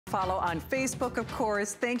Follow on Facebook, of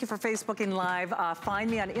course. Thank you for Facebooking Live.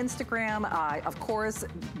 Find me on Instagram. Of course,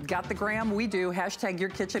 got the gram. We do. Hashtag Your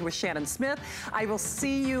Kitchen with Shannon Smith. I will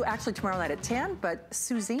see you actually tomorrow night at 10, but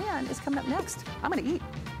Suzanne is coming up next. I'm going to eat.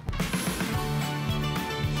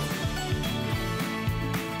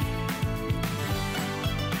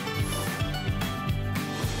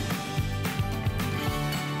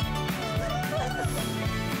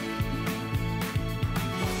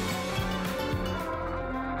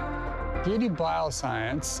 Beauty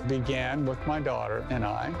Bioscience began with my daughter and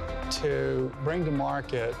I to bring to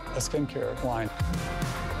market a skincare line.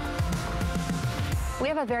 We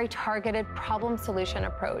have a very targeted problem solution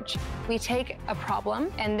approach. We take a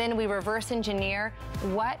problem and then we reverse engineer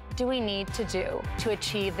what do we need to do to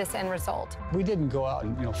achieve this end result. We didn't go out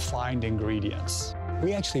and find ingredients.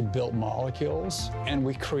 We actually built molecules and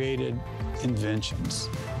we created inventions.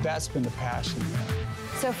 That's been the passion there.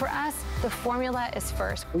 So for us, the formula is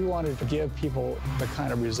first. We wanted to give people the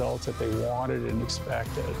kind of results that they wanted and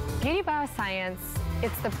expected. Beauty Bioscience,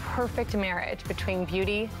 it's the perfect marriage between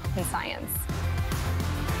beauty and science.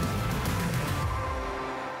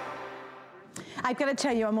 I've got to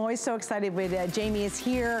tell you, I'm always so excited when Jamie is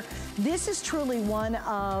here. This is truly one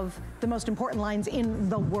of the most important lines in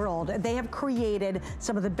the world. They have created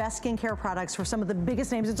some of the best skincare products for some of the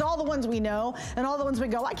biggest names. It's all the ones we know and all the ones we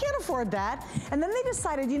go, I can't afford that. And then they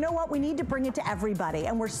decided, you know what, we need to bring it to everybody.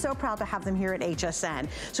 And we're so proud to have them here at HSN.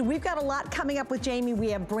 So we've got a lot coming up with Jamie. We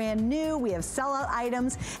have brand new, we have sellout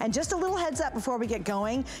items. And just a little heads up before we get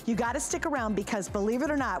going, you got to stick around because believe it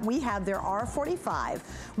or not, we have their R45,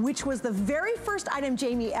 which was the very first item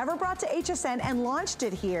Jamie ever brought to HSN and launched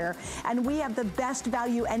it here. And we have the best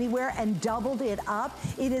value anywhere and doubled it up.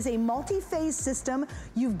 It is a multi-phase system.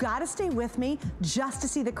 You've got to stay with me just to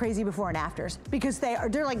see the crazy before and afters because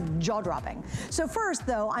they're like jaw-dropping. So first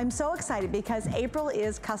though, I'm so excited because April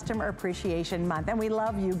is Customer Appreciation Month and we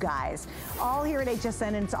love you guys. All here at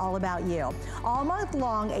HSN and it's all about you. All month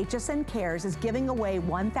long, HSN Cares is giving away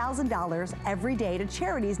 $1,000 every day to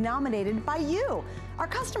charities nominated by you, our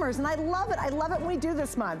customers, and I love it. I love it when we do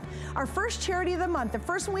this month. Our first charity of the month, the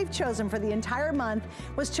first one we've chosen for the entire month,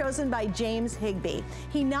 was chosen by James Higbee.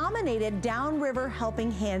 He nominated Downriver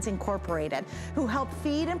Helping Hands Incorporated, who help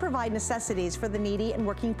feed and provide necessities for the needy and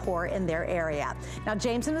working poor in their area. Now,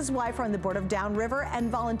 James and his wife are on the board of Downriver and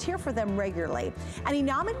volunteer for them regularly. And he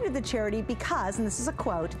nominated the charity because, and this is a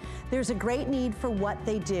quote, there's a great need for what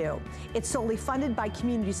they do. It's solely funded by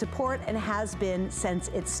community support and has been since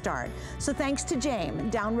its start. So thanks to James,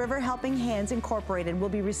 Downriver Helping Hands Incorporated will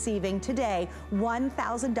be receiving today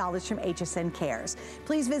 $1,000 from HSN Cares.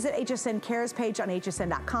 Please visit HSN Cares page on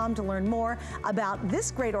hsn.com to learn more about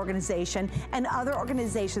this great organization and other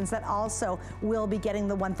organizations that also will be getting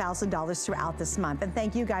the $1,000 throughout this month. And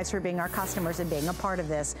thank you guys for being our customers and being a part of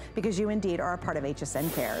this because you indeed are a part of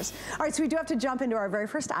HSN Cares. All right, so we do have to jump into our very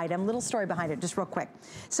first item. Little story behind it, just real quick.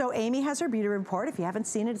 So Amy has her beauty report. If you haven't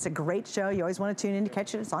seen it, it's a great show. You always want to tune in to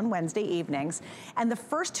catch it. It's on Wednesday evenings. And the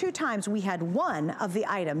first two times we had one of the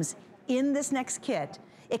items in this next kit,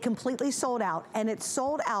 it completely sold out, and it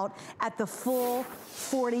sold out at the full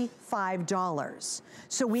 $45.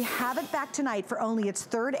 So we have it back tonight for only its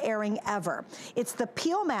third airing ever. It's the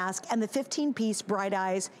peel mask and the 15-piece Bright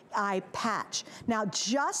Eyes eye patch. Now,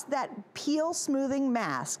 just that peel smoothing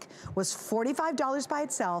mask was $45 by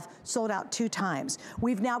itself, sold out 2 times.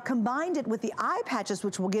 We've now combined it with the eye patches,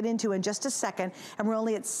 which we'll get into in just a second, and we're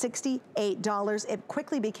only at $68. It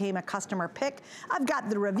quickly became a customer pick. I've got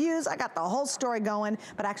the reviews, I got the whole story going,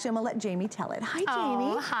 but actually I'm gonna let Jamie tell it. Hi,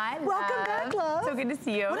 Jamie. Oh, hi, love. Welcome back, love. So good to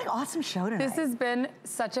see you. What an awesome show tonight. This has been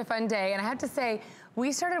such a fun day, and I have to say,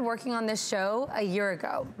 we started working on this show a year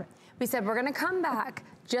ago. We said we're gonna come back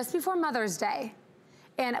just before Mother's Day,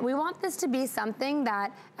 and we want this to be something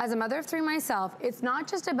that, as a mother of 3 myself, it's not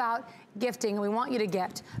just about gifting, and we want you to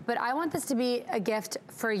gift, but I want this to be a gift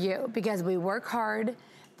for you, because we work hard.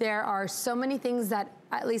 There are so many things that,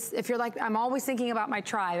 at least if you're like, I'm always thinking about my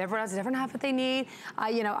tribe. Everyone has a different half what they need.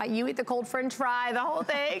 You know, you eat the cold French fry, the whole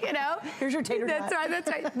thing, you know? Here's your tater tot. That's right, that's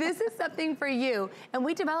right. This is something for you. And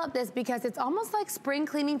we developed this because it's almost like spring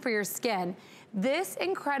cleaning for your skin. This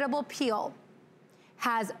incredible peel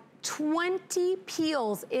has 20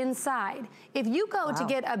 peels inside. If you go to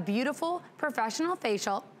get a beautiful professional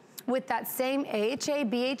facial with that same AHA,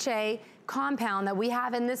 BHA compound that we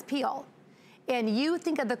have in this peel, and you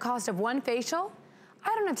think of the cost of one facial,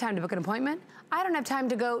 I don't have time to book an appointment. I don't have time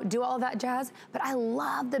to go do all that jazz, but I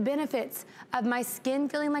love the benefits of my skin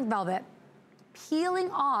feeling like velvet, peeling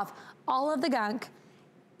off all of the gunk,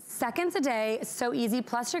 Seconds a day, so easy.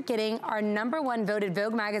 Plus you're getting our #1 voted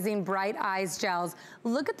Vogue magazine Bright Eyes gels.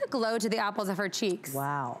 Look at the glow to the apples of her cheeks.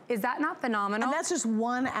 Wow. Is that not phenomenal? And that's just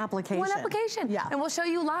one application. One application. Yeah. And we'll show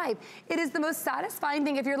you live. It is the most satisfying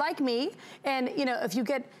thing if you're like me, and if you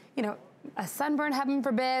get, a sunburn, heaven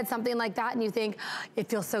forbid, something like that, and you think, it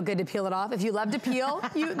feels so good to peel it off. If you love to peel,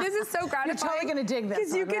 this is so gratifying. You're totally gonna dig this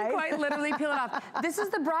because you can right? quite literally peel it off. This is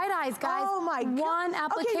the Bright Eyes, guys. Oh my God. One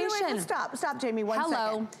application. Okay, stop, Jamie, one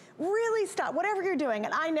second. Really stop, whatever you're doing.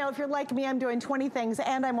 And I know if you're like me, I'm doing 20 things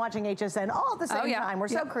and I'm watching HSN all at the same time. We're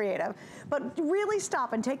so creative. But really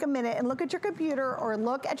stop and take a minute and look at your computer or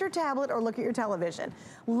look at your tablet or look at your television.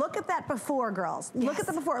 Look at that before, girls. Look at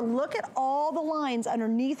the before. Look at all the lines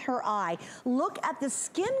underneath her eye. Look at the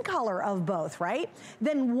skin color of both, right?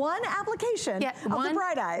 Then one application of the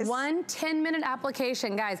Bright Eyes. One 10-minute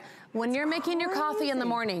application, guys. When you're making your coffee in the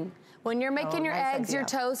morning, when you're making your eggs, your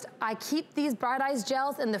toast, I keep these Bright Eyes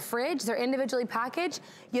gels in the fridge. They're individually packaged.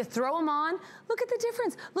 You throw them on. Look at the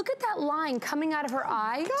difference. Look at that line coming out of her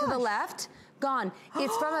eye to the left. Gone.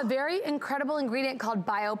 It's from a very incredible ingredient called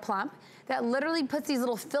BioPlump that literally puts these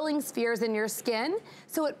little filling spheres in your skin,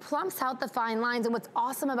 so it plumps out the fine lines. And what's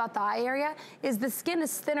awesome about the eye area is the skin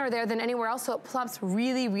is thinner there than anywhere else, so it plumps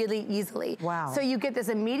really, really easily. Wow. So you get this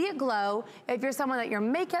immediate glow. If you're someone that your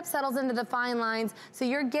makeup settles into the fine lines, so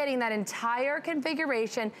you're getting that entire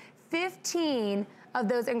configuration, 15 of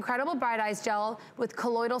those incredible Bright Eyes gel with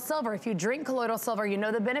colloidal silver. If you drink colloidal silver, you know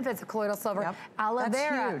the benefits of colloidal silver. Aloe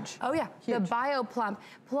vera. Huge. Oh yeah, huge. The BioPlump.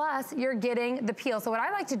 Plus, you're getting the peel. So what I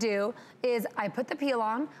like to do is I put the peel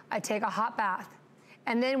on, I take a hot bath.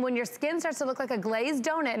 And then when your skin starts to look like a glazed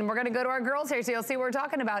donut, and we're gonna go to our girls here so you'll see what we're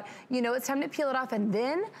talking about, it's time to peel it off. And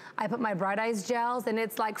then I put my Bright Eyes gels, and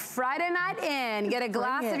it's like Friday night in. Get a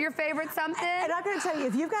glass of your favorite something. And I'm gonna tell you,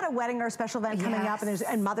 if you've got a wedding or a special event coming up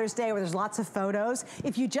and Mother's Day where there's lots of photos,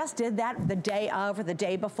 if you just did that the day of or the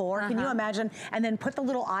day before, can you imagine? And then put the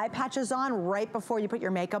little eye patches on right before you put your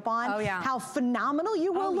makeup on. Oh yeah. How phenomenal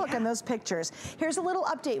you will look in those pictures. Here's a little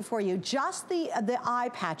update for you. Just the eye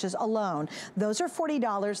patches alone, those are $40.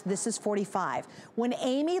 This is $45. When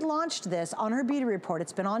Amy launched this on her beauty report,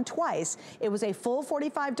 it's been on twice, it was a full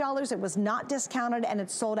 $45. It was not discounted, and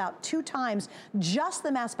it's sold out 2 times, just the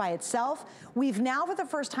mask by itself. We've now, for the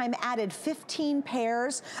first time, added 15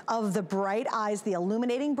 pairs of the Bright Eyes, the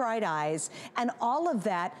illuminating Bright Eyes, and all of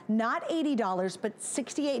that, not $80, but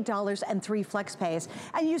 $68 and 3 flex pays.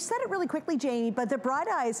 And you said it really quickly, Jamie, but the Bright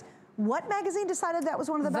Eyes, what magazine decided that was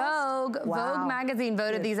one of the best? Vogue. Wow. Vogue magazine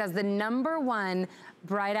voted these as the #1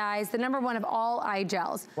 Bright Eyes, the #1 of all eye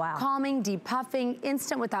gels. Wow. Calming, depuffing,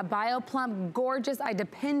 instant with that BioPlump, gorgeous. I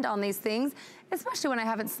depend on these things, especially when I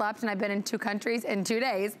haven't slept and I've been in 2 countries in 2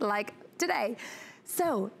 days, like today.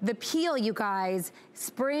 So the peel, you guys,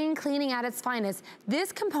 spring cleaning at its finest.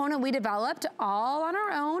 This component we developed all on our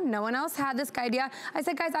own. No one else had this idea. I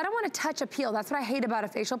said, guys, I don't want to touch a peel. That's what I hate about a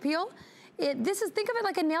facial peel. Think of it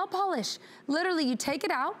like a nail polish. Literally, you take it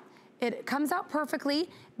out, it comes out perfectly.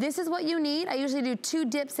 This is what you need. I usually do 2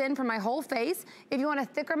 dips in for my whole face. If you want a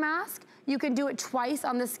thicker mask, you can do it twice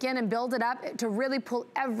on the skin and build it up to really pull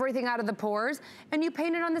everything out of the pores. And you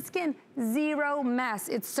paint it on the skin, 0 mess.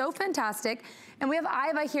 It's so fantastic. And we have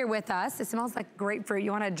Iva here with us. It smells like grapefruit.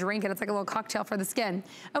 You wanna drink it, it's like a little cocktail for the skin.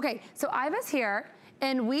 Okay, so Iva's here,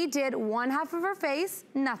 and we did 1/2 of her face,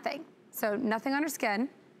 nothing. So nothing on her skin.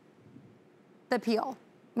 The peel,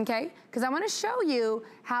 okay? Because I want to show you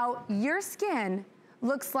how your skin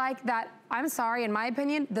looks like that, I'm sorry, in my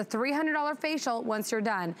opinion, the $300 facial once you're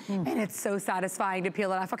done. And it's so satisfying to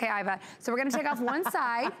peel it off. Okay, Iva, so we're gonna take off one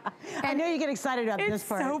side. I know you get excited about this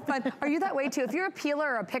part. It's so fun. Are you that way too? If you're a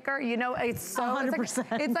peeler or a picker, it's so, 100%.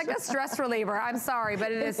 It's like a stress reliever. I'm sorry,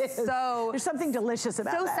 but it is so. There's something delicious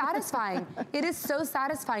about that. So satisfying. It is so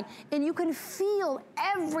satisfying. And you can feel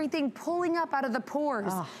everything pulling up out of the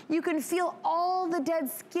pores. You can feel all the dead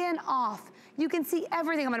skin off. You can see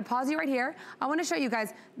everything. I'm gonna pause you right here. I wanna show you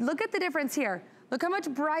guys, look at the difference here. Look how much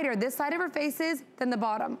brighter this side of her face is than the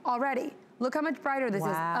bottom already. Look how much brighter this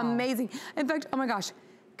is. Amazing. In fact, oh my gosh,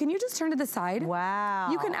 can you just turn to the side?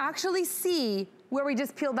 Wow. You can actually see where we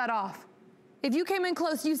just peeled that off. If you came in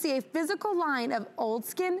close, you see a physical line of old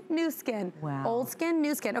skin, new skin. Wow. Old skin,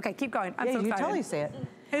 new skin. Okay, keep going. I'm so excited. You totally see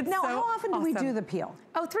it. Now, how often do we do the peel?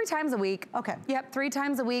 Oh, 3 times a week. Okay. Yep, 3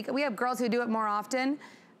 times a week. We have girls who do it more often.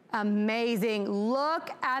 Amazing. Look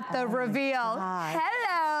at the reveal.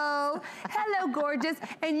 Hello. Hello, gorgeous.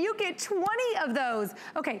 And you get 20 of those.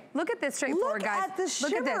 Okay, look at this straightforward, guys. Look at the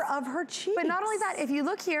shimmer of her cheeks. But not only that, if you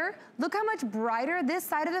look here, look how much brighter this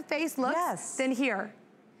side of the face looks than here.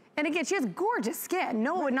 And again, she has gorgeous skin.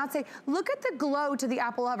 No one would not say, look at the glow to the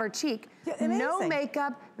apple of her cheek. Yeah, no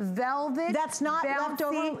makeup, velvet, That's not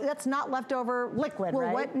bouncy. leftover liquid, well,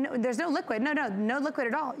 right? What? No, there's no liquid. No liquid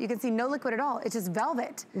at all. You can see no liquid at all. It's just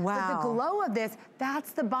velvet. Wow. But the glow of this,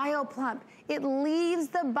 that's the Bio Plump. It leaves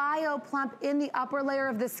the Bio Plump in the upper layer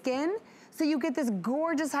of the skin, so you get this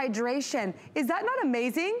gorgeous hydration. Is that not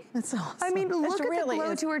amazing? That's awesome. I mean, look at really the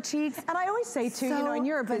glow to her cheeks. And I always say too, you know, and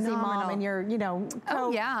you're a busy mom and you're, you know,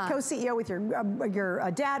 co-CEO with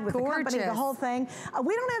your dad, with the company, the whole thing.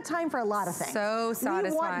 We don't have time for a lot of things. So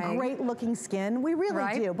satisfying. We want great looking skin. We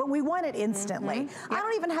really do, but we want it instantly. I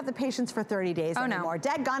don't even have the patience for 30 days anymore.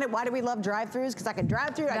 Daggone it, why do we love drive-thrus? Because I can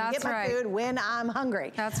drive through, I can get my food when I'm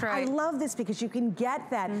hungry. That's right. I love this because you can get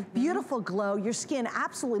that beautiful glow. Your skin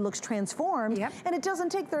absolutely looks transformed. And it doesn't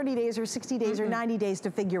take 30 days or 60 days or 90 days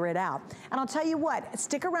to figure it out. And I'll tell you what,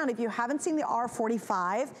 stick around if you haven't seen the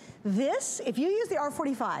R45. This, if you use the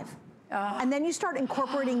R45, and then you start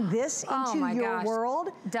incorporating this into your world,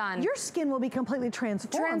 your skin will be completely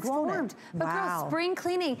transformed. But girl, spring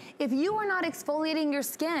cleaning, if you are not exfoliating your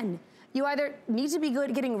skin, you either need to be good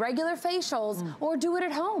at getting regular facials or do it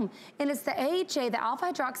at home. And it's the AHA, the alpha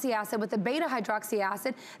hydroxy acid with the beta hydroxy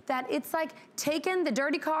acid, that it's like taking the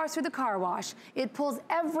dirty cars through the car wash. It pulls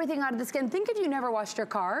everything out of the skin. Think if you never washed your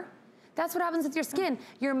car. That's what happens with your skin.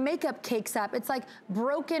 Your makeup cakes up. It's like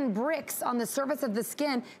broken bricks on the surface of the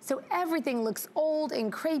skin, so everything looks old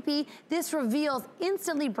and crepey. This reveals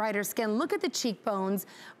instantly brighter skin. Look at the cheekbones.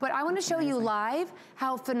 But I want to show you live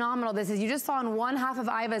how phenomenal this is. You just saw on one half of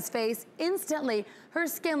Iva's face, instantly her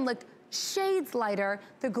skin looked shades lighter,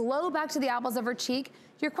 the glow back to the apples of her cheek.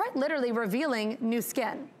 You're quite literally revealing new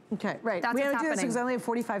skin. Okay, right. That's we what's have to do this happening. because I only have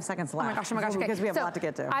 45 seconds left. Oh my gosh, okay. Because we have a lot to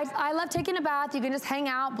get to. I love taking a bath. You can just hang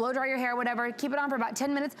out, blow dry your hair, whatever. Keep it on for about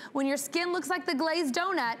 10 minutes. When your skin looks like the glazed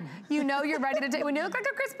donut, you know you're ready to take, when you look like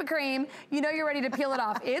a Krispy Kreme, you know you're ready to peel it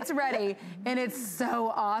off. It's ready, and it's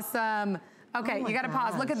so awesome. Okay, you gotta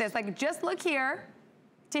pause. Look at this, like just look here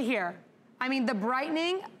to here. I mean, the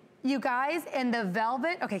brightening, you guys, and the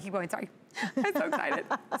velvet. Okay, keep going, sorry. I'm so excited.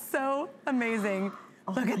 So amazing.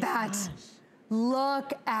 Look at that.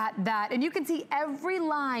 Look at that. And you can see every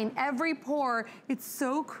line, every pore. It's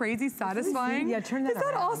so crazy satisfying. Yeah, turn that around. Is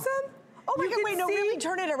that awesome? Oh my God, wait, no, really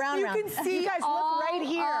turn it around. You can see you guys all look right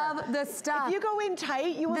here. of the stuff. If you go in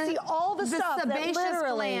tight, you will see all the stuff. The sebaceous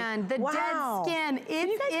gland, the dead skin,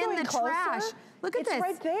 it's in the trash. Look at this. It's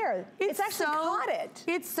right there. It's actually caught it.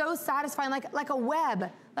 It's so satisfying, like a web,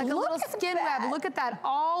 like a little skin web. Look at that,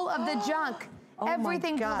 all of the junk.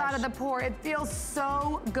 Everything pulls out of the pore. It feels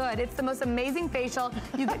so good. It's the most amazing facial.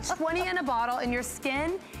 You get 20 in a bottle and your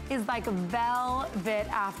skin is like velvet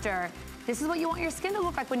after. This is what you want your skin to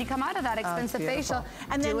look like when you come out of that expensive facial.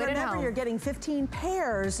 And then remember, you're getting 15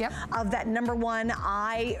 pairs of that #1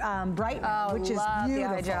 eye brightener, which is beautiful. The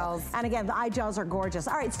eye gels. And again, the eye gels are gorgeous.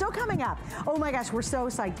 All right, still coming up. Oh my gosh, we're so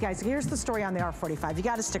psyched, guys. Here's the story on the R45. You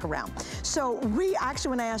got to stick around. So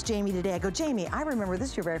when I asked Jamie today, I go, Jamie, I remember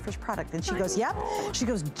this is your very first product. And she goes, yep. She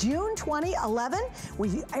goes, June 2011,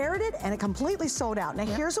 we aired it and it completely sold out. Now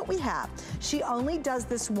here's what we have. She only does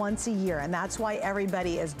this once a year, and that's why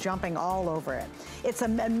everybody is jumping all over it. It's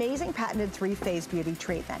an amazing patented 3-phase beauty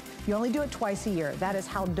treatment. You only do it twice a year. That is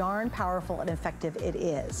how darn powerful and effective it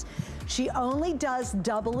is. She only does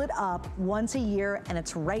double it up once a year, and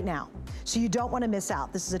it's right now. So you don't want to miss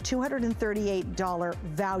out. This is a $238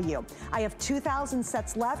 value. I have 2,000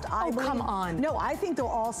 sets left. Come on. No, I think they'll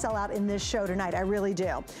all sell out in this show tonight. I really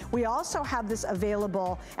do. We also have this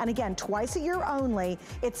available, and again, twice a year only.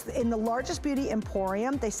 It's in the largest beauty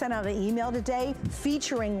emporium. They sent out an email today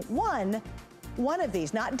featuring one of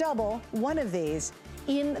these, not double, one of these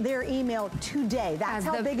in their email today. That's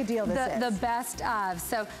how big a deal this is. The best of.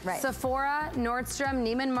 So Sephora, Nordstrom,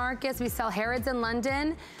 Neiman Marcus, we sell Harrods in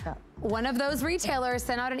London. One of those retailers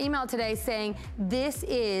sent out an email today saying, this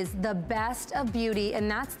is the best of beauty, and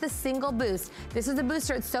that's the single boost. This is a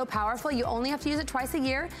booster. It's so powerful. You only have to use it twice a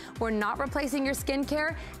year. We're not replacing your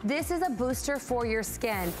skincare. This is a booster for your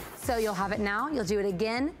skin. So you'll have it now. You'll do it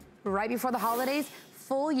again right before the holidays.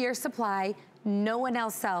 Full year supply. No one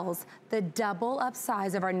else sells the double up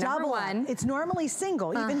size of our #1. It's normally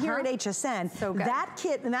single, even here at HSN. So good. That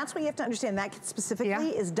kit, and that's what you have to understand, that kit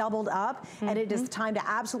specifically is doubled up, and it is time to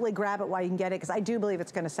absolutely grab it while you can get it, because I do believe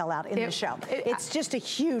it's going to sell out in the show. It's just a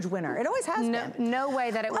huge winner. It always has been. No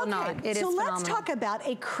way that it will not. It is phenomenal. So let's talk about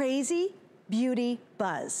a crazy beauty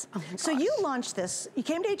buzz. So you launched this, you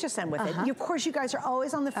came to HSN with it. Of course, you guys are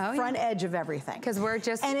always on the front edge of everything. Because we're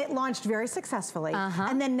just... And it launched very successfully.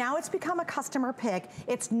 And then now it's become a customer pick.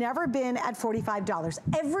 It's never been at $45.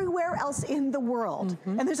 Everywhere else in the world,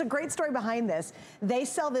 and there's a great story behind this, they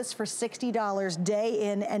sell this for $60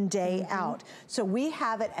 day in and day out. So we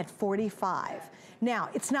have it at $45. Now,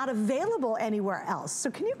 it's not available anywhere else.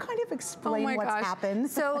 So can you kind of explain what's happened?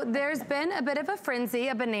 So there's been a bit of a frenzy,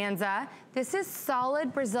 a bonanza. This is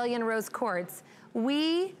solid Brazilian rose quartz.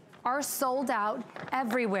 We are sold out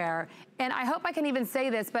everywhere. And I hope I can even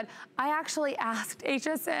say this, but I actually asked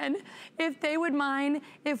HSN if they would mind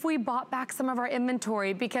if we bought back some of our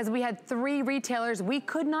inventory, because we had 3 retailers we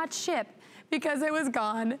could not ship because it was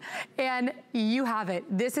gone. And you have it.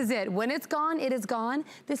 This is it. When it's gone, it is gone.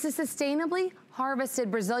 This is sustainably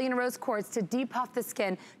harvested Brazilian rose quartz to depuff the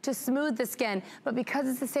skin, to smooth the skin. But because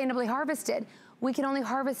it's sustainably harvested, we can only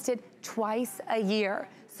harvest it twice a year.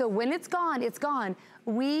 So when it's gone, it's gone.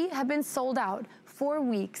 We have been sold out for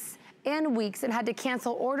weeks and weeks and had to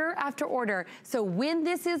cancel order after order. So when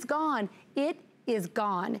this is gone, it is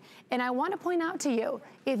gone. And I want to point out to you,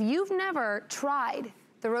 if you've never tried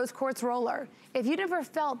the rose quartz roller, if you never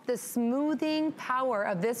felt the smoothing power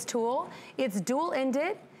of this tool, it's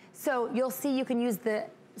dual-ended. So you'll see you can use the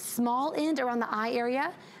small end around the eye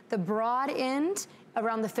area, the broad end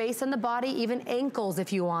around the face and the body, even ankles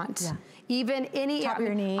if you want. Yeah. Even any top of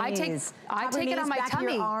your knees. I take it on my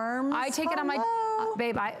tummy. Arms. I take it on my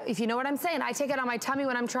babe. if you know what I'm saying, I take it on my tummy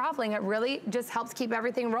when I'm traveling. It really just helps keep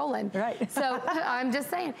everything rolling. Right. So I'm just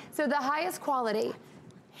saying. So the highest quality,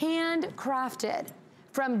 handcrafted,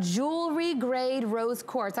 from jewelry grade rose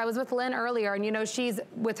quartz. I was with Lynn earlier, and you know, she's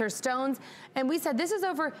with her stones, and we said this is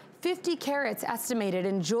over 50 carats estimated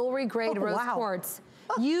in jewelry grade rose quartz.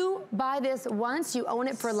 You buy this once, you own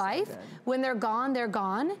it for life. When they're gone, they're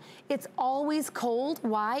gone. It's always cold.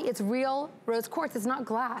 Why? It's real rose quartz. It's not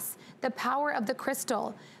glass. The power of the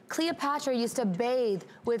crystal. Cleopatra used to bathe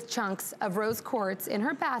with chunks of rose quartz in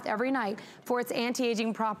her bath every night for its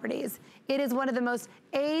anti-aging properties. It is one of the most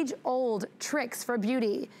age-old tricks for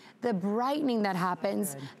beauty. The brightening that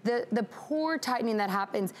happens, the pore tightening that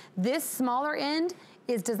happens. This smaller end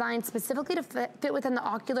is designed specifically to fit within the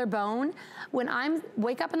ocular bone. When I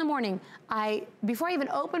wake up in the morning, before I even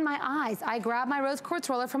open my eyes, I grab my rose quartz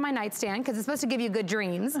roller from my nightstand, because it's supposed to give you good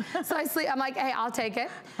dreams. So I sleep, I'm like, hey, I'll take it.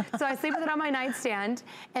 So I sleep with it on my nightstand.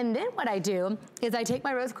 And then what I do is I take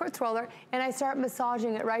my rose quartz roller and I start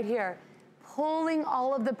massaging it right here, pulling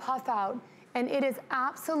all of the puff out. And it is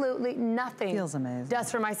absolutely nothing. Feels amazing.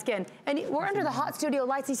 Does for my skin. And we're under the hot studio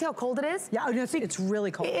lights. You see how cold it is? Yeah, it's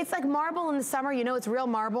really cold. It's like marble in the summer. You know it's real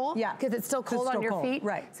marble. Yeah. Because it's still cold on your feet.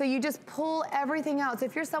 Right. So you just pull everything out. So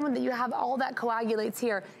if you're someone that you have all that coagulates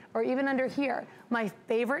here, or even under here, my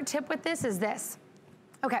favorite tip with this is this.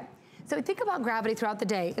 Okay, so think about gravity throughout the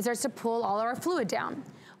day. It starts to pull all our fluid down.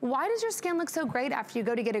 Why does your skin look so great after you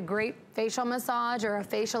go to get a great facial massage or a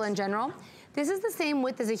facial in general? This is the same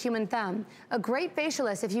width as a human thumb. A great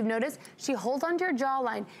facialist, if you've noticed, she holds onto your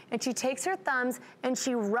jawline and she takes her thumbs and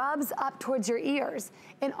she rubs up towards your ears.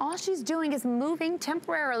 And all she's doing is moving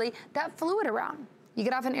temporarily that fluid around. You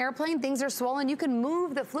get off an airplane, things are swollen, you can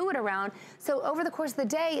move the fluid around. So over the course of the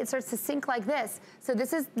day, it starts to sink like this. So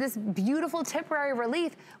this is this beautiful temporary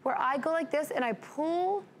relief where I go like this and I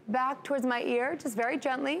pull back towards my ear, just very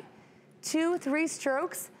gently, 2, 3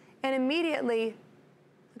 strokes, and immediately,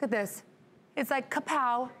 look at this. It's like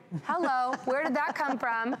kapow. Hello, where did that come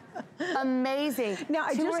from? Amazing. Now,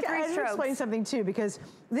 I just explain something too, because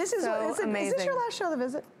this is so amazing. Is this your last show of the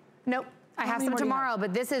visit? Nope. I have some tomorrow,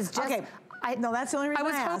 but this is just. Okay. No, that's the only reason I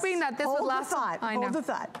was hoping that this would last. Hold the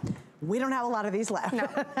thought. We don't have a lot of these left. No.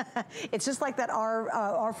 It's just like that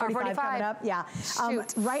R45 coming up. Yeah.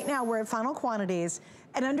 Right now, we're at final quantities.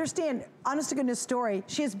 And understand, honest to goodness story,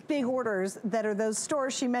 she has big orders that are those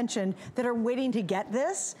stores she mentioned that are waiting to get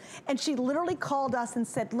this. And she literally called us and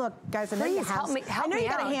said, look, guys, I know you have, I know you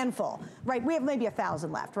got a handful, right? We have maybe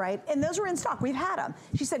 1,000 left, right? And those were in stock, we've had them.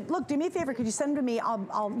 She said, look, do me a favor, could you send them to me?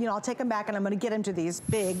 I'll take them back and I'm gonna get them to these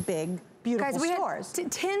big, beautiful stores. Guys, we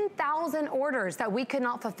had 10,000 orders that we could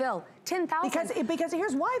not fulfill. 10,000. Because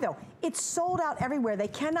here's why though. It's sold out everywhere. They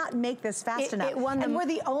cannot make this fast enough. And we're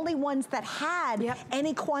the only ones that had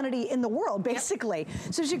any quantity in the world, basically.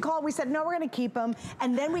 So she called, we said, no, we're gonna keep them.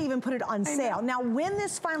 And then we even put it on sale. Now, when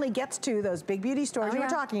this finally gets to those big beauty stores you were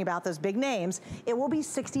talking about, those big names, it will be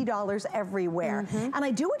 $60 everywhere. And I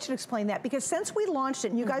do want you to explain that, because since we launched it,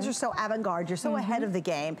 and you guys are so avant-garde, you're so ahead of the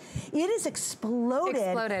game, it has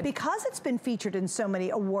exploded. Because it's been featured in so many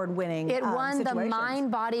award-winning It won the Mind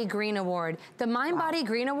Body Green Green Award. The Mind Body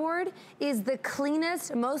Green Award is the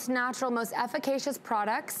cleanest, most natural, most efficacious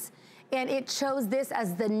products, and it chose this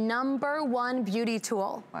as the #1 beauty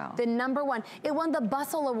tool. Wow. The #1. It won the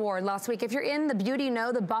Bustle Award last week. If you're in the beauty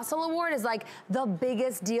know, the Bustle Award is like the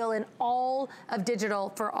biggest deal in all of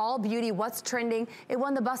digital for all beauty, what's trending. It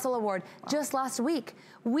won the Bustle Award just last week.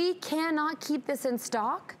 We cannot keep this in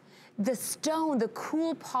stock. The stone, the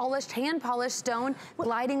cool polished, hand polished stone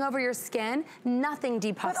gliding over your skin, nothing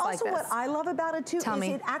depuffs like this. But also what I love about it too is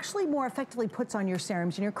it actually more effectively puts on your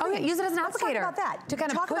serums and your creams. Oh yeah, use it as an applicator. Let's talk about that. To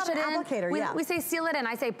kind of push it in. We say seal it in.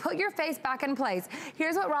 I say put your face back in place.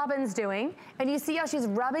 Here's what Robin's doing. And you see how she's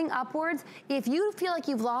rubbing upwards. If you feel like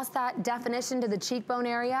you've lost that definition to the cheekbone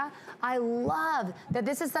area, I love that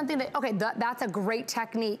this is something that, okay, that's a great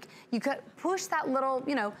technique. You could push that little,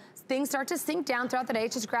 you know, things start to sink down throughout the day.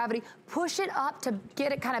 It's just gravity. Push it up to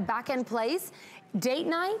get it kind of back in place. Date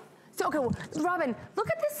night. So, okay, well, Robin, look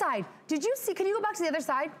at this side. Did you see, can you go back to the other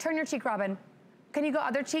side? Turn your cheek, Robin. Can you go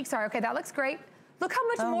other cheek? Sorry, okay, that looks great. Look how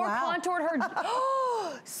much more contoured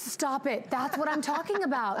her. Stop it. That's what I'm talking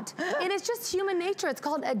about. And it's just human nature. It's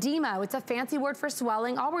called edema. It's a fancy word for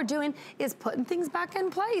swelling. All we're doing is putting things back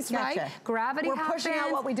in place, right? Gravity happens. We're pushing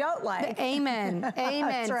out what we don't like. Amen.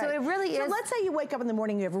 Amen. Right. So it really is. So let's say you wake up in the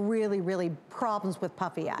morning, you have really problems with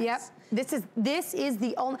puffy eyes. Yep. This is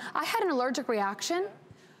the only, I had an allergic reaction.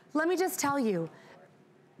 Let me just tell you,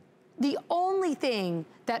 the only thing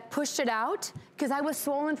that pushed it out, because I was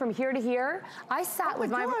swollen from here to here, I sat with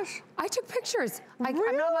my, I took pictures. I'm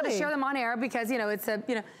not allowed to share them on air because, you know, it's a,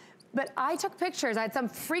 you know, but I took pictures. I had some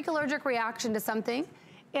freak allergic reaction to something,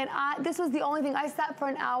 and this was the only thing. I sat for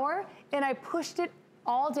an hour, and I pushed it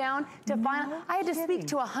all down to finally, I had to speak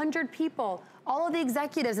to 100 people, all of the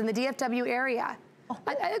executives in the DFW area.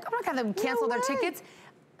 I'm not gonna cancel their tickets.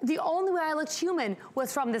 The only way I looked human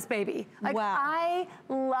was from this baby. Like, I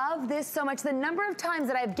love this so much. The number of times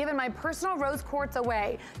that I've given my personal rose quartz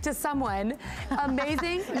away to someone,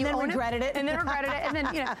 amazing. And then regretted it. And then regretted it. And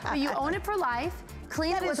then, you know, but you own it for life.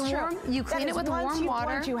 Clean it with warm. You clean it with warm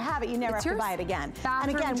water. Once you have it, you never have to buy it again. And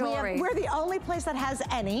again, we're the only place that has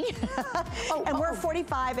any. And we're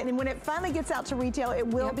 45, and when it finally gets out to retail, it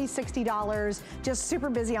will be $60. Just super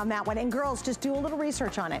busy on that one. And girls, just do a little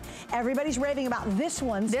research on it. Everybody's raving about this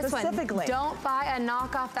one specifically. Don't buy a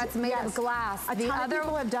knockoff that's made of glass. A ton of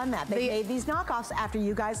people have done that. They made these knockoffs after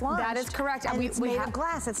you guys launched. That is correct. And it's made of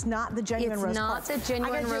glass. It's not the genuine rose quartz. It's not the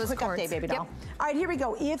genuine rose quartz. I got to do a quick update, baby doll. All right, here we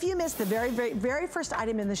go. If you missed the very first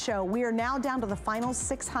item in the show, we are now down to the final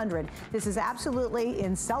 600. This is absolutely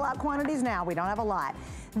in sellout quantities now. We don't have a lot.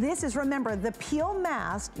 This is, remember, the peel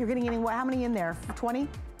mask. You're getting how many in there? 20?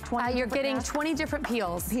 You're getting 20 different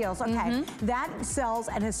peels. Peels, okay. That sells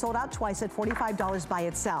and has sold out twice at $45 by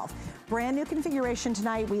itself. Brand new configuration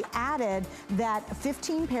tonight. We added that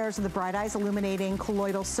 15 pairs of the Bright Eyes Illuminating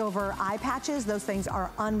Colloidal Silver Eye Patches. Those things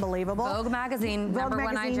are unbelievable. Vogue Magazine,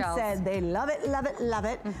 #1 eye gels. Said they love it, love it, love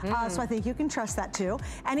it. So I think you can trust that too.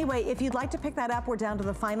 Anyway, if you'd like to pick that up, we're down to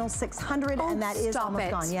the final 600, and that is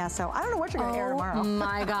almost gone. Yeah, so I don't know what you're going to air tomorrow. Oh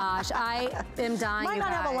my gosh, I am dying. Might not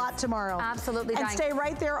have a lot tomorrow. Absolutely dying. And stay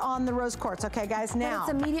right there on the rose quartz, okay, guys? Now,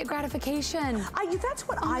 but it's immediate gratification. That's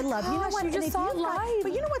what I love. You know what? You just saw it live.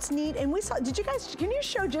 But you know what's neat? And we saw. Did you guys? Can you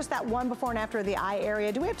show just that one before and after of the eye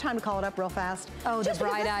area? Do we have time to call it up real fast? Oh, just the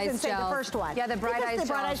Bright Eyes gel. The first one. Yeah, the Bright Eyes gel.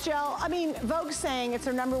 The Bright Eyes gel. I mean, Vogue's saying it's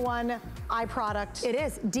their #1 eye product. It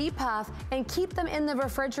is. Depuff and keep them in the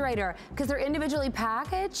refrigerator because they're individually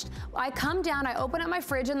packaged. I come down, I open up my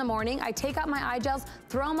fridge in the morning, I take out my eye gels,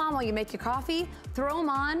 throw them on while you make your coffee, throw them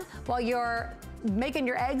on while you're making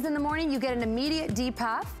your eggs in the morning. You get an immediate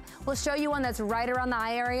depuff. We'll show you one that's right around the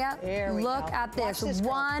eye area. Look at this.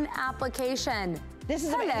 One application. This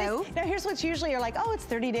is now here's what's usually you're like, oh, it's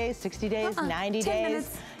 30 days, 60 days, 90 days.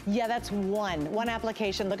 Minutes. Yeah, that's one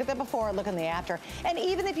application. Look at the before, look at the after. And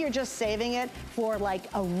even if you're just saving it for like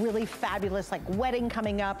a really fabulous like wedding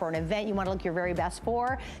coming up or an event you want to look your very best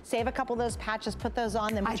for, save a couple of those patches, put those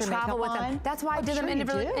on, then put your makeup on. Them. That's why I did them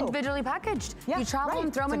individually packaged. Yeah, you travel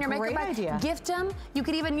them, throw them in your makeup bag, gift them. You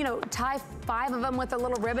could even, you know, tie 5 of them with a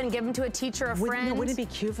little ribbon, give them to a teacher, a friend. Wouldn't it be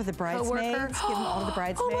cute for the bridesmaids? Give them all to the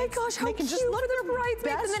bridesmaids. Oh my gosh, how cute for their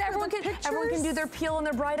bridesmaids. And then everyone can do their peel and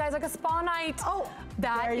their bright eyes like a spa night. Oh,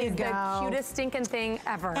 That is the cutest stinking thing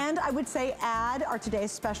ever. And I would say add our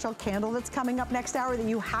today's special candle that's coming up next hour that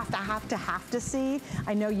you have to see.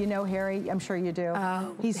 I know you know Harry, I'm sure you do.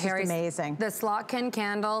 Oh, he's just amazing. The Slotkin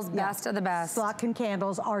candles, best of the best. Slotkin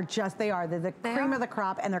candles are just, they're the cream of the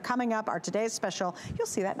crop, and they're coming up, our today's special. You'll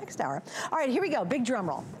see that next hour. All right, here we go, big drum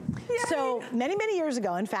roll. Yay. So many, many years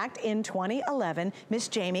ago, in fact, in 2011, Miss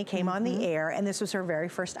Jamie came on the air, and this was her very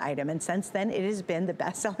first item, and since then it has been the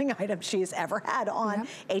best-selling item she's ever had on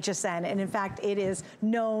HSN, and in fact, it is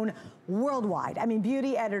known worldwide. I mean,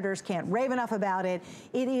 beauty editors can't rave enough about it.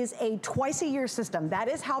 It is a twice-a-year system. That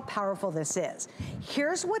is how powerful this is.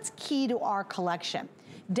 Here's what's key to our collection.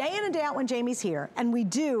 Day in and day out when Jamie's here, and we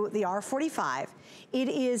do the R45, it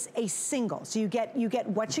is a single. So you get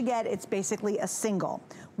what you get, it's basically a single.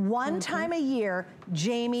 One time a year,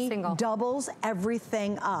 Jamie doubles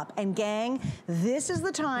everything up. And gang, this is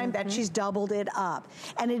the time that she's doubled it up.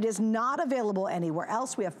 And it is not available anywhere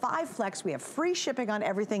else. We have 5 flex, we have free shipping on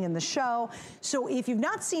everything in the show. So if you've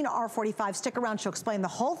not seen R45, stick around, she'll explain the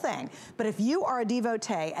whole thing. But if you are a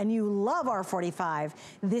devotee and you love R45,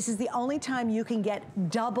 this is the only time you can get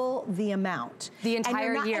double the amount. The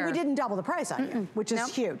entire year. And we didn't double the price on you, which is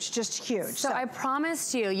huge, just huge. So I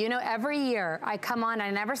promised you, you know, every year I come on, I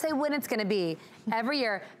never say when it's gonna be. Every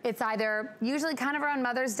year, it's either usually kind of around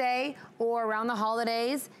Mother's Day or around the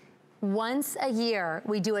holidays. Once a year,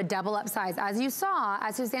 we do a double up size. As you saw,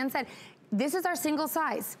 as Suzanne said, this is our single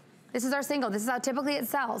size. This is our single. This is how typically it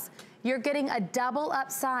sells. You're getting a double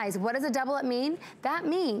up size. What does a double up mean? That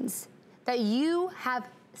means that you have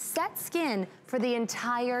set skin for the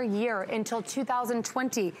entire year until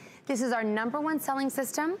 2020. This is our #1 selling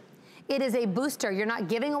system. It is a booster. You're not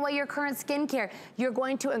giving away your current skincare. You're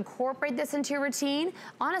going to incorporate this into your routine.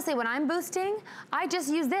 Honestly, when I'm boosting, I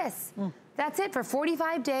just use this. That's it for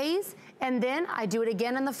 45 days, and then I do it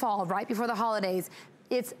again in the fall, right before the holidays.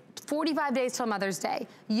 It's 45 days till Mother's Day.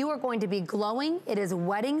 You are going to be glowing. It is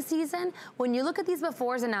wedding season. When you look at these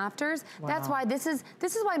befores and afters, that's why this is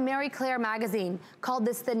why Marie Claire magazine called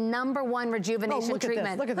this the #1 rejuvenation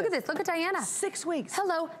treatment. Look at this. Look at Diana. 6 weeks.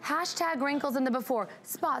 Hello, # wrinkles in the before,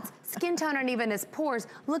 spots, skin tone unevenness, pores.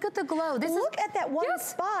 Look at the glow. Look at that one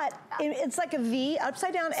spot. It's like a V,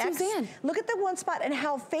 upside down X. Suzanne. Look at the one spot and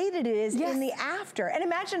how faded it is in the after. And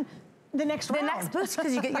imagine the next round. The next boost,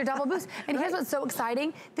 because you get your double boost. And here's what's so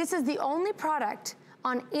exciting. This is the only product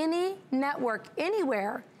on any network,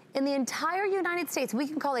 anywhere, in the entire United States, we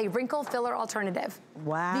can call a wrinkle filler alternative.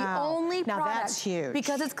 Wow. The only now product. That's huge.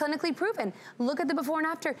 Because it's clinically proven. Look at the before and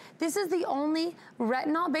after. This is the only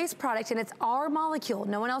retinol-based product, and it's our molecule.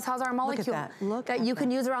 No one else has our molecule. Look at that. You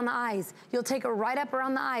can use around the eyes. You'll take it right up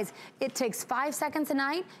around the eyes. It takes 5 seconds a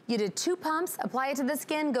night. You did 2 pumps, apply it to the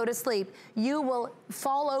skin, go to sleep. You will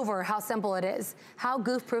fall over how simple it is, how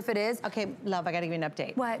goof-proof it is. Okay, love, I gotta give you an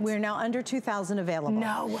update. What? We're now under 2,000 available.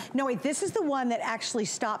 No, wait, this is the one that actually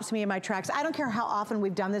stops me in my tracks. I don't care how often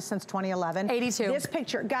we've done this since 2011. 82. This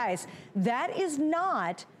picture, guys, that is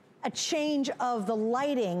not a change of the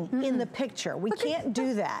lighting in the picture. We can't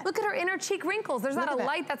do that. Look at her inner cheek wrinkles. There's not a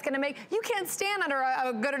light that's gonna make, you can't stand under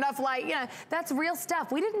a good enough light. You know, that's real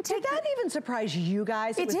stuff. We didn't take Did that even surprise you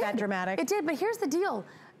guys? It was that dramatic? It did, but here's the deal.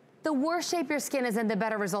 The worse shape your skin is in, the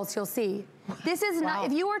better results you'll see. This is not,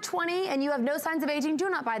 if you are 20 and you have no signs of aging, do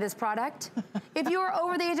not buy this product. If you are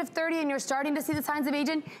over the age of 30 and you're starting to see the signs of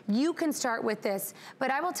aging, you can start with this.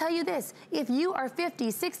 But I will tell you this, if you are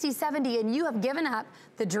 50, 60, 70, and you have given up,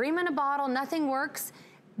 the dream in a bottle, nothing works,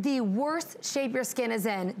 the worse shape your skin is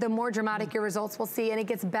in, the more dramatic your results will see, and it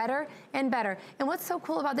gets better and better. And what's so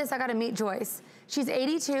cool about this, I got to meet Joyce. She's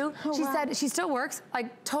 82. She said she still works,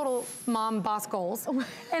 like total mom boss goals.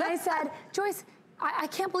 And I said, Joyce, I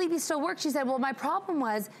can't believe you still work. She said, well, my problem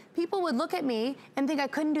was people would look at me and think I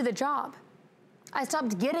couldn't do the job. I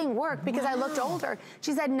stopped getting work because I looked older.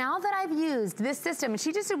 She said, now that I've used this system, and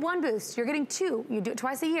she just did 1 boost, you're getting 2, you do it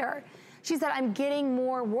twice a year. She said, I'm getting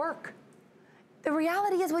more work. The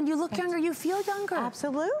reality is when you look younger, you feel younger.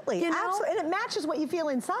 Absolutely. You know? And it matches what you feel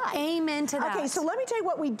inside. Amen to that. Okay, so let me tell you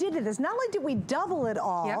what we did to this. Not only did we double it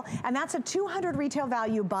all, and that's a 200 retail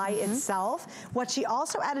value by itself, what she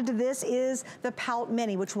also added to this is the Pout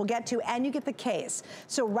Mini, which we'll get to, and you get the case.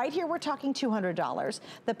 So right here, we're talking $200.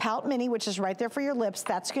 The Pout Mini, which is right there for your lips,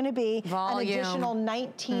 that's gonna be an additional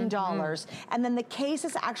 $19. And then the case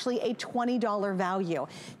is actually a $20 value.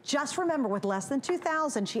 Just remember, with less than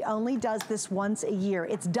 2,000, she only does this one once a year.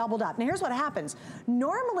 It's doubled up. Now here's what happens.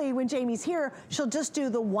 Normally when Jamie's here, she'll just do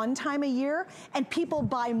the one time a year, and people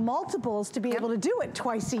buy multiples to be able to do it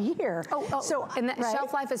twice a year. So, and the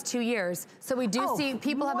shelf life is 2 years. So we do see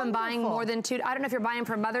people have been buying more than 2. I don't know if you're buying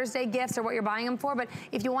for Mother's Day gifts or what you're buying them for, but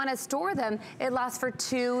if you want to store them, it lasts for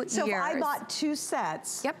 2 years. So if I bought 2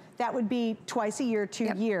 sets, that would be twice a year,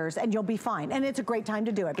 2 years, and you'll be fine. And it's a great time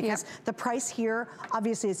to do it because the price here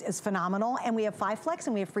obviously is phenomenal, and we have 5 flex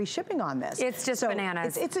and we have free shipping on this. It's just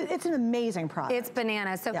bananas. It's an amazing product. It's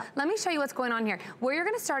bananas. So let me show you what's going on here. Where you're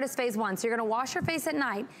gonna start is phase 1. So you're gonna wash your face at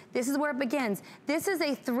night. This is where it begins. This is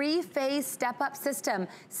a 3-phase step-up system.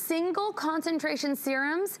 Single concentration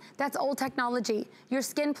serums, that's old technology. Your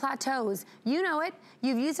skin plateaus. You know it.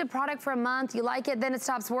 You've used a product for a month, you like it, then it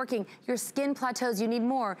stops working. Your skin plateaus, you need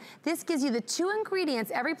more. This gives you the 2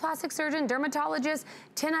 ingredients. Every plastic surgeon, dermatologist,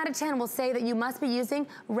 10 out of 10 will say that you must be using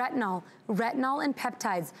retinol. Retinol and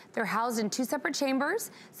peptides. They're housed in 2 separate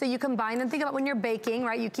chambers, so you combine them. Think about when you're baking,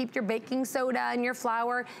 right? You keep your baking soda and your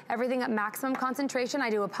flour, everything at maximum concentration. I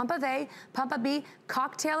do a pump of A, pump of B,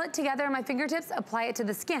 cocktail it together in my fingertips, apply it to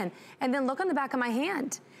the skin. And then look on the back of my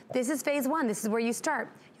hand. This is phase 1. This is where you start.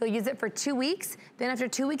 You'll use it for 2 weeks. Then after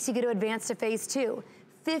 2 weeks, you get to advance to phase 2.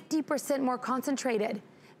 50% more concentrated.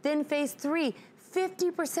 Then phase 3,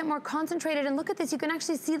 50% more concentrated. And look at this, you can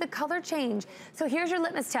actually see the color change. So here's your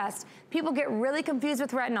litmus test. People get really confused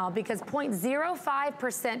with retinol because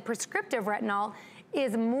 0.05% prescriptive retinol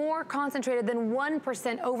is more concentrated than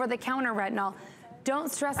 1% over-the-counter retinol.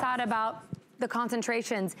 Don't stress out about the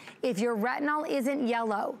concentrations. If your retinol isn't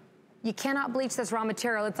yellow, you cannot bleach this raw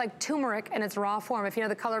material. It's like turmeric in its raw form, if you know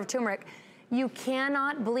the color of turmeric. You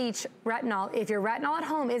cannot bleach retinol. If your retinol at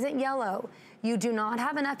home isn't yellow, you do not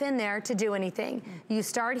have enough in there to do anything. You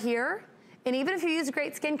start here, and even if you use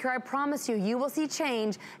great skincare, I promise you, you will see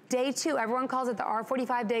change. Day 2, everyone calls it the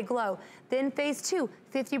R45 day glow. Then phase 2,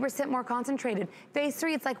 50% more concentrated. Phase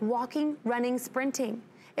 3, it's like walking, running, sprinting.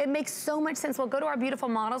 It makes so much sense. We'll go to our beautiful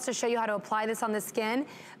models to show you how to apply this on the skin,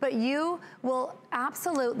 but you will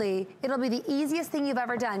absolutely, it'll be the easiest thing you've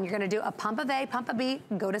ever done. You're gonna do a pump of A, pump of B,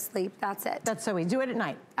 and go to sleep. That's it. That's so easy. Do it at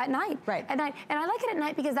night. At night. Right. At night. And I like it at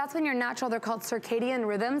night because that's when your natural, they're called circadian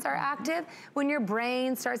rhythms, are active. When your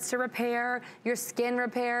brain starts to repair, your skin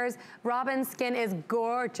repairs. Robin's skin is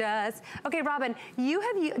gorgeous. Okay, Robin, do you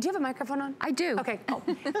have a microphone on? I do. Okay, cool.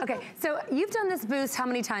 Okay, so you've done this boost how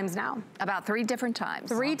many times now? About 3 different times.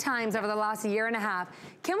 3 times over the last 1.5 years.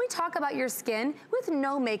 Can we talk about your skin with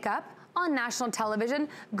no makeup on national television,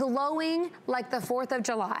 glowing like the 4th of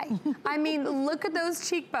July? I mean, look at those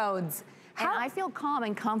cheekbones. And I feel calm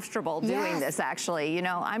and comfortable doing this, actually. You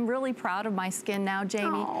know, I'm really proud of my skin now,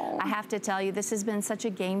 Jamie. I have to tell you, this has been such a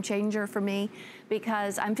game changer for me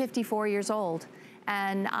because I'm 54 years old.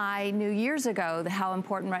 And I knew years ago how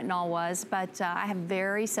important retinol was, but I have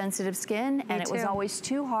very sensitive skin, and it was always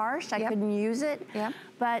too harsh. I couldn't use it.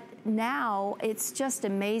 But now it's just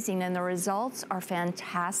amazing, and the results are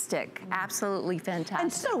fantastic. Absolutely fantastic.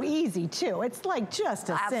 And so easy, too. It's like just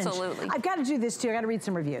a cinch. Absolutely. I've got to do this, too. I've got to read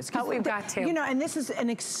some reviews. Oh, we've got to. You know, and this is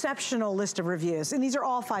an exceptional list of reviews, and these are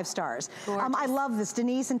all 5 stars. I love this.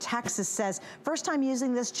 Denise in Texas says, first time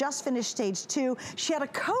using this, just finished stage 2. She had a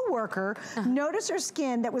coworker notice her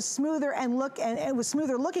skin that was smoother and it was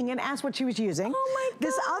smoother looking and asked what she was using. Oh my God.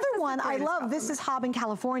 This other one I love. This is Hob in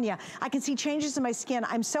California. I can see changes in my skin.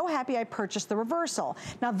 I'm so happy I purchased the reversal.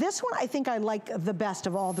 Now this one I think I like the best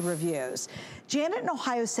of all the reviews. Janet in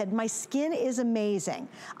Ohio said, my skin is amazing.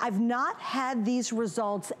 I've not had these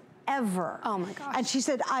results ever. Oh my gosh. And she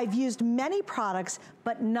said, I've used many products,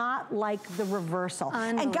 but not like the reversal.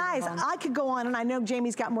 And guys, I could go on, and I know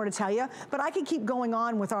Jamie's got more to tell you, but I could keep going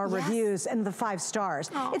on with our reviews and the 5 stars.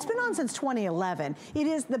 It's been on since 2011. It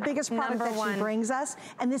is the biggest product that she brings us,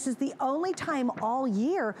 and this is the only time all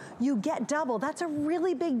year you get double. That's a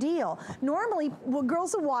really big deal. Normally,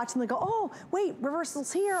 girls will watch and they go, oh, wait,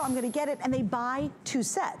 reversal's here, I'm gonna get it, and they buy 2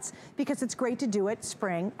 sets because it's great to do it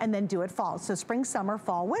spring and then do it fall. So spring, summer,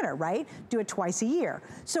 fall, winter, right? Do it twice a year.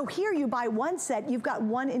 So here you buy 1 set, you've got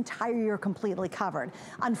 1 entire year completely covered.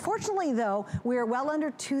 Unfortunately though, we're well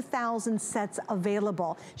under 2,000 sets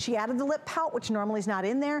available. She added the lip pout, which normally is not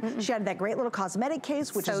in there. She added that great little cosmetic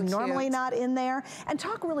case, which is normally not in there. And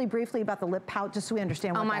talk really briefly about the lip pout, just so we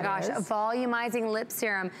understand what that is. Oh my gosh, volumizing lip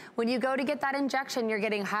serum. When you go to get that injection, you're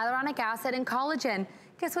getting hyaluronic acid and collagen.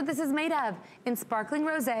 Guess what this is made of? In sparkling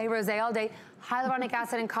rosé, rosé all day, hyaluronic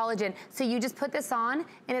acid and collagen. So you just put this on,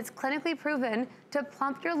 and it's clinically proven to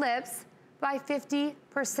plump your lips, by 50%.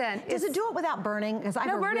 Does it do it without burning? Because I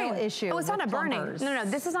have a real issue. Oh, it's not a burning. No,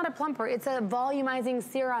 this is not a plumper. It's a volumizing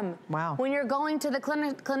serum. Wow. When you're going to the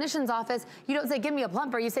clinician's office, you don't say, give me a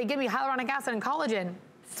plumper. You say, give me hyaluronic acid and collagen.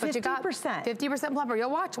 That's what you got. 50% plumper. You'll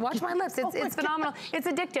watch my lips. It's phenomenal. It's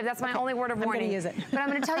addictive. That's my only word of warning. I'm gonna use it. But I'm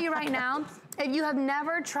gonna tell you right now, if you have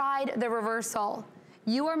never tried the reversal,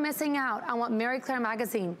 you are missing out on what Marie Claire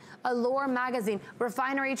magazine, Allure magazine,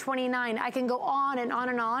 Refinery 29, I can go on and on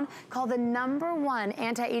and on, called the #1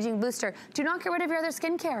 anti-aging booster. Do not get rid of your other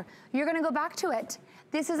skincare. You're gonna go back to it.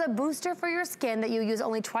 This is a booster for your skin that you use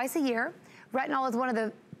only twice a year. Retinol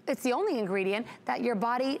is it's the only ingredient that your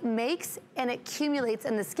body makes and it accumulates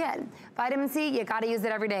in the skin. Vitamin C, you gotta use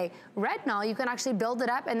it every day. Retinol, you can actually build it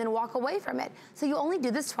up and then walk away from it. So you only do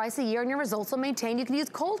this twice a year and your results will maintain. You can use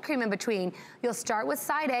cold cream in between. You'll start with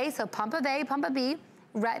side A, so pump of A, pump of B,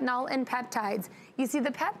 retinol and peptides. You see the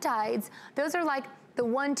peptides, those are like the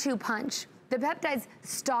 1-2 punch. The peptides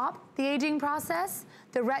stop the aging process.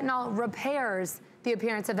 The retinol repairs the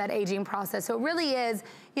appearance of that aging process. So it really is,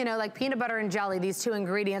 you know, like peanut butter and jelly, these two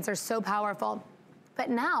ingredients are so powerful.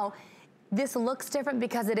 But now, this looks different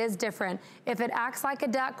because it is different. If it acts like a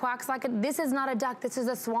duck, quacks like this is not a duck, this is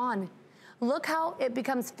a swan. Look how it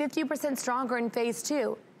becomes 50% stronger in phase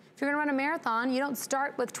 2. If you're gonna run a marathon, you don't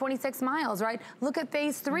start with 26 miles, right? Look at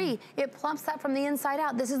phase 3. It plumps that from the inside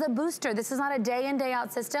out. This is a booster. This is not a day in, day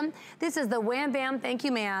out system. This is the wham bam, thank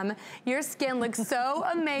you ma'am. Your skin looks so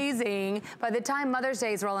amazing by the time Mother's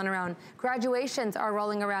Day is rolling around. Graduations are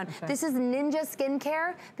rolling around. Okay. This is ninja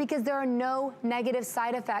skincare because there are no negative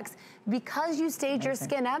side effects. Because you staged your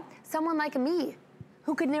skin up, someone like me,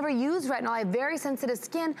 who could never use retinol, I have very sensitive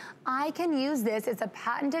skin, I can use this. It's a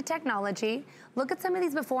patented technology. Look at some of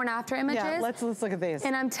these before and after images. Yeah, let's look at these.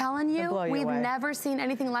 And I'm telling you, we've never seen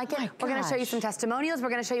anything like it. We're gonna show you some testimonials. We're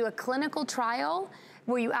gonna show you a clinical trial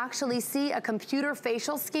where you actually see a computer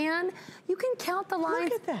facial scan. You can count the lines.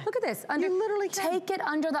 Look at that. Look at this. You literally can. Take it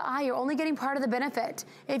under the eye. You're only getting part of the benefit.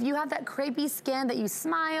 If you have that crepey skin that you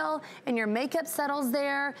smile and your makeup settles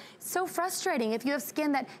there, it's so frustrating. If you have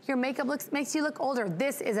skin that your makeup makes you look older,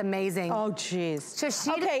 this is amazing. Oh, geez.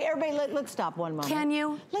 So okay, everybody, let's stop one moment. Can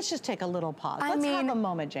you? Let's just take a little pause. Let's have a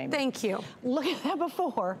moment, Jamie. Thank you. Look at that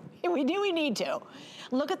before. We knew we need to.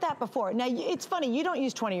 Look at that before. Now, it's funny, you don't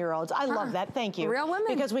use 20-year-olds. I love that, thank you. Real women.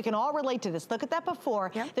 Because we can all relate to this. Look at that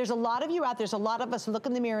before. Yep. There's a lot of you out, there's a lot of us who look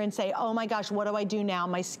in the mirror and say, oh my gosh, what do I do now?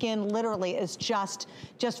 My skin literally is just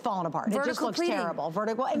falling apart. It just looks terrible.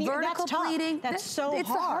 Vertical bleeding. That's so hard. It's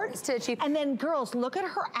the hardest to achieve. And then girls, look at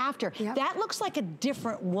her after. Yep. That looks like a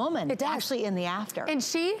different woman. It does. Actually in the after. And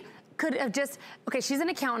she could have just, okay, she's an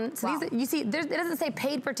accountant. So these, you see, it doesn't say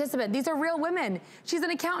paid participant. These are real women. She's an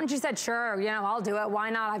accountant. She said, sure, you know, I'll do it. Why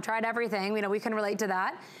not? I've tried everything. You know, we can relate to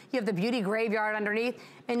that. You have the beauty graveyard underneath.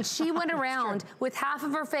 And she went around with half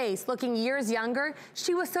of her face looking years younger.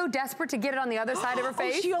 She was so desperate to get it on the other side of her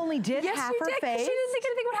face. Oh, she only did half her face? She didn't think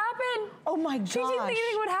anything would happen. Oh my gosh. She didn't think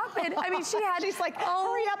anything would happen. I mean, she had, she's like,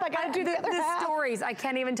 hurry up, I gotta do the other half. The stories, I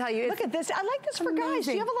can't even tell you. Look at this, I like this for guys.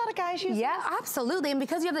 Do you have a lot of guys use this? Yeah, absolutely, and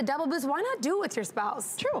because you have the double boost, why not do it with your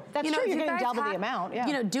spouse? True, that's true, you're getting double the amount, yeah.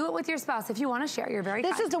 You know, do it with your spouse. If you want to share, you're very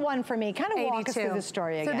kind. This is the one for me. Kind of walk us through the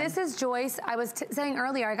story again. So this is Joyce. I was saying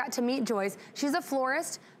earlier, I got to meet Joyce. She's a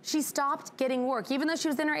florist. She stopped getting work, even though she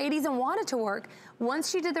was in her 80s and wanted to work. Once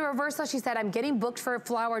she did the reversal, she said, I'm getting booked for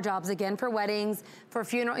flower jobs again, for weddings, for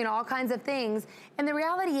funeral, you know, all kinds of things. And the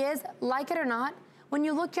reality is, like it or not, when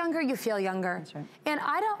you look younger, you feel younger. That's right. And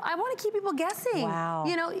I want to keep people guessing. Wow.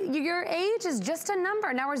 You know, your age is just a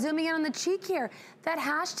number. Now we're zooming in on the cheek here. That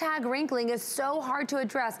hashtag wrinkling is so hard to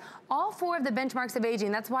address. All 4 of the benchmarks of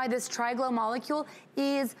aging, that's why this Triglow molecule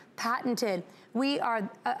is patented. We are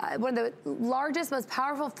one of the largest, most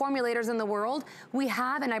powerful formulators in the world. We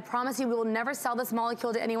have, and I promise you, we will never sell this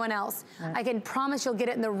molecule to anyone else. Right. I can promise you'll get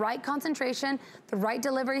it in the right concentration, the right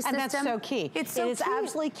delivery system. And that's so key. It's so key. It is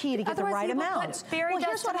absolutely key to get the right amount. Well,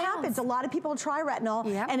 here's what happens. A lot of people try retinol,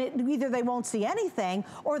 and either they won't see anything,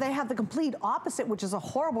 or they have the complete opposite, which is a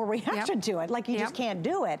horrible reaction to it. Like you just can't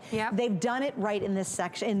do it. They've done it right in this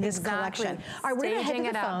section, in this collection. All right, we're gonna head to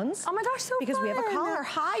the phones. Oh my gosh, so because fun. We have a caller.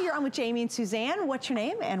 Hi, you're on with Jamie and Suzanne. What's your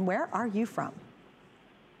name and where are you from?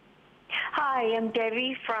 Hi, I'm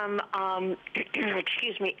Debbie from,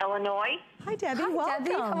 excuse me, Illinois. Hi, Debbie. Hi, welcome.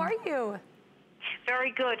 Debbie. How are you?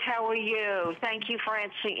 Very good. How are you? Thank you for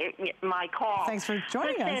answering my call. Thanks for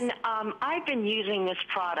joining us. Listen, I've been using this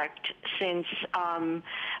product since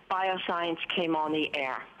Bioscience came on the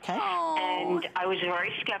air. Okay. And I was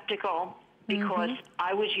very skeptical because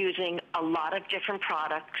I was using a lot of different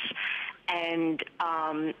products, and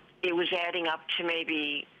it was adding up to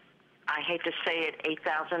maybe I hate to say it,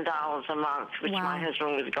 $8,000 a month, which my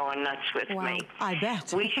husband was going nuts with me. I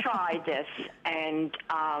bet. We tried this, and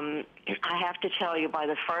I have to tell you, by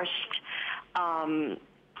the first time,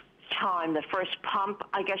 the first pump,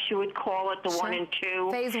 I guess you would call it, the 1 and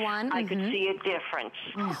 2. Phase 1. I could see a difference.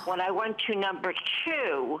 When I went to number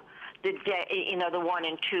 2, the 1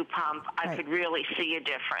 and 2 pump, I could really see a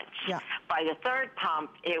difference. By the 3rd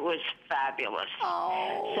pump, it was fabulous.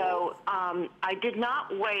 So I did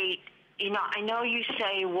not wait. I know you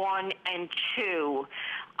say 1 and 2,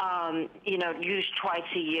 use twice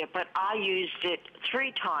a year, but I used it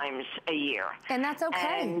 3 times a year. And that's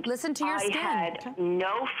okay. And listen to your skin. I had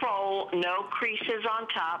no fold, no creases on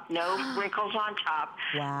top, no wrinkles on top,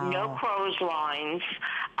 no crow's lines.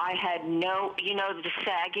 I had no, the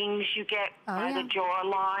saggings you get by the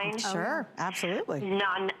jawline. Sure, absolutely.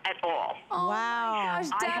 None at all. Wow.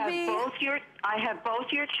 Gosh, Debbie. I have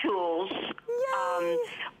both your tools.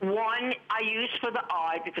 One I use for the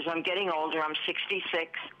eye because I'm getting older. I'm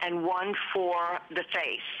 66, and one for the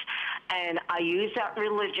face. And I use that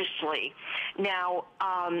religiously. Now,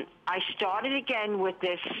 I started again with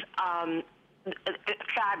this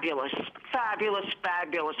fabulous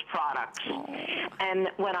products. And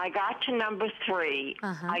when I got to number 3,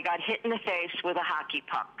 I got hit in the face with a hockey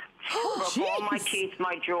puck. Broke all my teeth,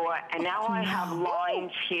 my jaw, and now I have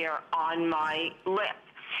lines here on my lip.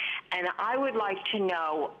 And I would like to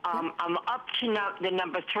know, I'm up to the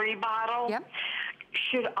number 3 bottle.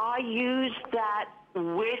 Should I use that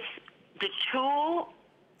with the tool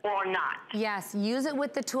or not? Yes, use it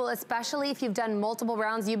with the tool, especially if you've done multiple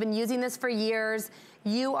rounds. You've been using this for years.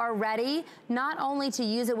 You are ready not only to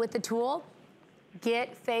use it with the tool,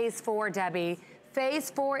 get phase 4, Debbie.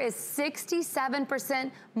 Phase 4 is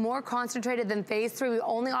 67% more concentrated than phase 3. We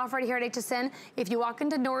only offer it here at HSN. If you walk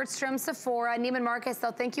into Nordstrom, Sephora, Neiman Marcus,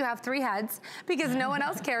 they'll think you have 3 heads because no one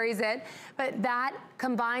else carries it. But that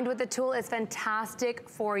combined with the tool is fantastic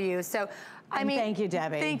for you. So I mean, thank you,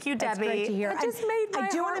 Debbie. Thank you, Debbie. That's great to hear. That just made my I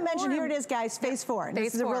do want to mention, warm. here it is, guys, phase 4.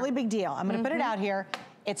 This is a really big deal. I'm going to put it out here.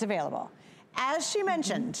 It's available. As she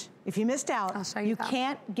mentioned, if you missed out, you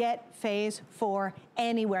can't get phase 4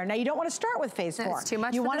 anywhere. Now, you don't want to start with phase 4. It's too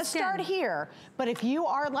much. You want to start here, but if you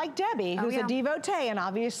are like Debbie, who's a devotee, and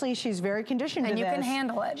obviously she's very conditioned to this. And you can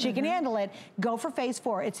handle it. She can handle it. Go for phase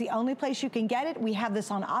 4. It's the only place you can get it. We have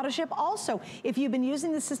this on auto ship. Also, if you've been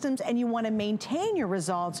using the systems and you want to maintain your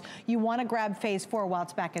results, you want to grab phase 4 while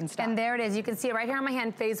it's back in stock. And there it is. You can see it right here on my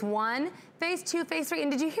hand. Phase 1, phase 2, phase 3.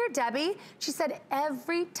 And did you hear Debbie? She said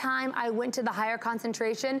every time I went to the higher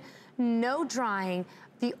concentration, no drying.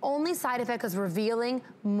 The only side effect is revealing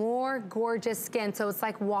more gorgeous skin. So it's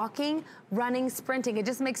like walking, running, sprinting. It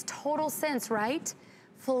just makes total sense, right?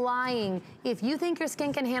 Flying. If you think your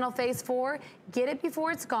skin can handle phase 4, get it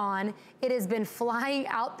before it's gone. It has been flying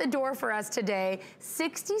out the door for us today.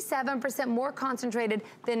 67% more concentrated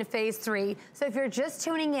than phase 3. So if you're just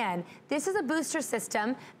tuning in, this is a booster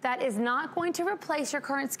system that is not going to replace your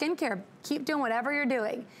current skincare. Keep doing whatever you're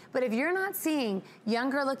doing. But if you're not seeing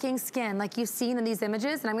younger looking skin like you've seen in these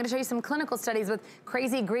images, and I'm going to show you some clinical studies with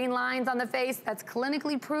crazy green lines on the face that's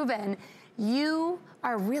clinically proven, you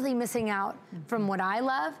are really missing out from what I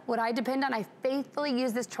love, what I depend on. I faithfully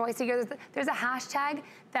use this twice a year. There's a hashtag,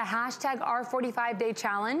 the hashtag R45day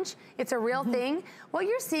challenge. It's a real thing. What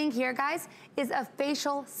you're seeing here, guys, is a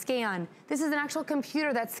facial scan. This is an actual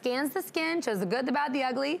computer that scans the skin, shows the good, the bad, the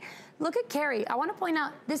ugly. Look at Carrie. I want to point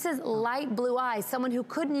out, this is light blue eyes, someone who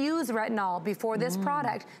couldn't use retinol before this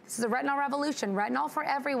product. This is a retinol revolution, retinol for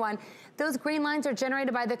everyone. Those green lines are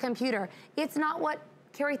generated by the computer. It's not what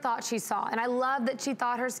Carrie thought she saw, and I love that she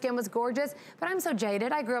thought her skin was gorgeous, but I'm so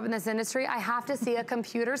jaded. I grew up in this industry. I have to see a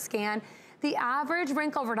computer scan. The average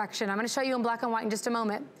wrinkle reduction, I'm gonna show you in black and white in just a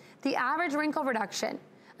moment. The average wrinkle reduction,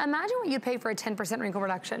 imagine what you'd pay for a 10% wrinkle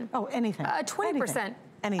reduction. Oh, anything. 20%.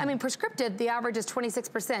 Anything. I mean, prescriptive, the average is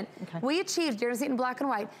 26%. Okay. We achieved, you're gonna see it in black and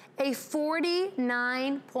white, a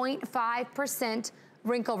 49.5%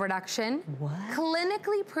 wrinkle reduction,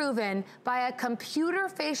 clinically proven by a computer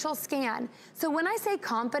facial scan. So when I say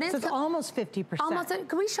confidence, so it's almost 50%. Almost.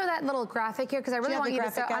 Can we show that little graphic here? Because I really want you to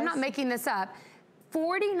see. I'm not making this up.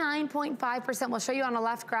 49.5%, we'll show you on the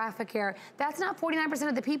left graphic here. That's not 49%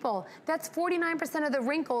 of the people. That's 49% of the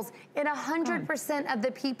wrinkles in 100% of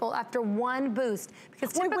the people after one boost.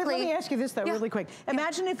 Because typically— Wait, let me ask you this though, really quick.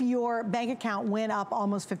 Imagine if your bank account went up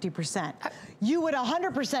almost 50%. You would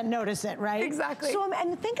 100% notice it, right? Exactly. So,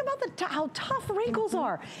 and think about how tough wrinkles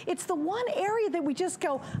are. It's the one area that we just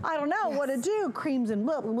go, I don't know what to do, creams and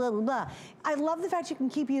blah, blah, blah, blah. I love the fact you can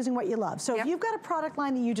keep using what you love. So if you've got a product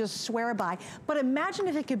line that you just swear by, but imagine imagine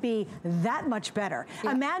if it could be that much better.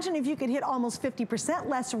 Yeah. Imagine if you could hit almost 50%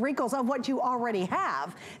 less wrinkles of what you already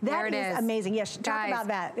have. That is amazing. Yes, talk about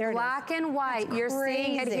that. There it is. Black and white. You're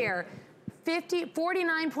seeing it here.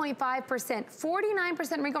 49.5%,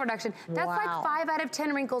 49% wrinkle reduction. That's like 5 out of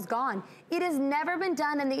 10 wrinkles gone. It has never been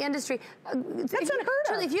done in the industry. That's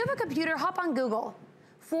unheard of. If you have a computer, hop on Google.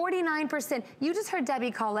 49%. You just heard Debbie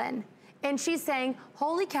call in, and she's saying,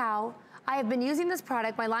 holy cow, I have been using this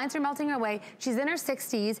product. My lines are melting away. She's in her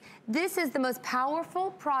 60s. This is the most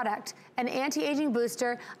powerful product, an anti-aging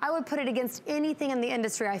booster. I would put it against anything in the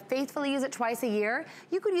industry. I faithfully use it twice a year.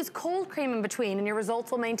 You could use cold cream in between and your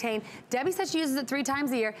results will maintain. Debbie said she uses it 3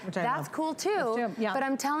 times a year. That's cool too. Yeah. But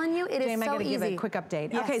I'm telling you, it is so easy. I'm gonna give a quick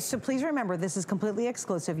update. Yes. Okay, so please remember, this is completely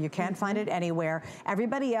exclusive. You can't find it anywhere.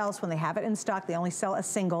 Everybody else, when they have it in stock, they only sell a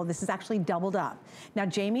single. This is actually doubled up. Now,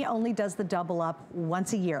 Jamie only does the double up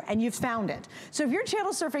once a year, and you've found it. So if you're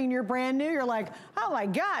channel surfing and you're brand new, you're like, oh my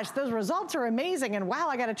gosh, those results are amazing, and wow,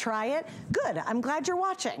 I gotta try it. Good, I'm glad you're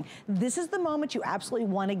watching. This is the moment you absolutely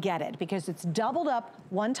wanna get it because it's doubled up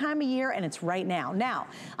 1 time a year and it's right now. Now,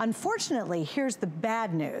 unfortunately, here's the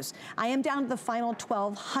bad news. I am down to the final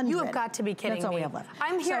 1,200. You have got to be kidding me. That's all we have left.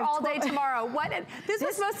 I'm here all day tomorrow. What? This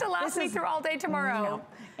was supposed to last me through all day tomorrow. No.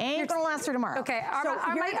 Ain't gonna last through tomorrow. Okay,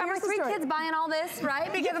 are my 3 kids buying all this,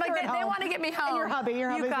 right? Because like they want to get me home. And your hubby,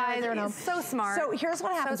 you guys, are so smart. So here's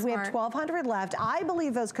what happens. We have 1,200 left. I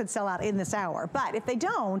believe those could sell out in this hour, but if they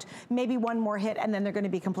don't, maybe one more hit and then they're gonna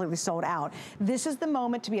be completely sold out. This is the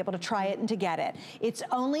moment to be able to try it and to get it. It's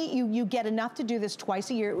only, you get enough to do this twice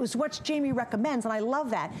a year. It was what Jamie recommends, and I love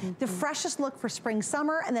that. The freshest look for spring,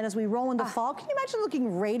 summer, and then as we roll into fall, can you imagine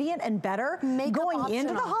looking radiant and better going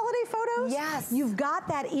into the holiday photos? Yes. You've got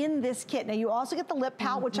that in this kit. Now you also get the lip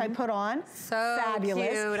pout, which I put on. So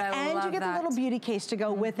fabulous. Cute. And you get the little beauty case to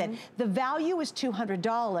go with it. The value is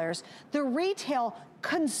 $200. The retail,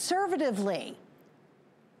 conservatively,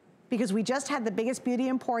 because we just had the biggest beauty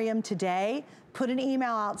emporium today, put an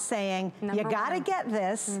email out saying, you gotta get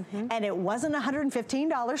this, and it wasn't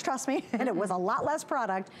 $115, trust me, and it was a lot less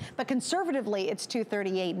product, but conservatively, it's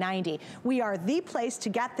 $238.90. We are the place to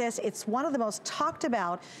get this. It's one of the most talked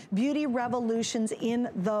about beauty revolutions in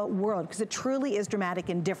the world, because it truly is dramatic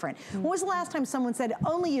and different. When was the last time someone said,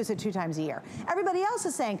 only use it 2 times a year? Everybody else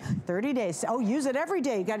is saying, 30 days, oh, use it every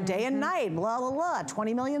day, you got day and night, blah, blah, blah,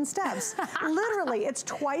 20 million steps. Literally, it's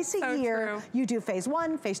twice a year. True. You do phase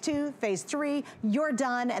 1, phase 2, phase 3, you're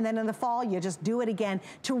done, and then in the fall, you just do it again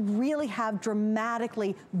to really have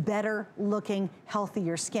dramatically better looking,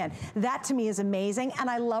 healthier skin. That to me is amazing, and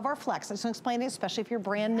I love our Flex. I'm just gonna explain it, especially if you're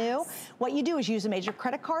brand new. What you do is use a major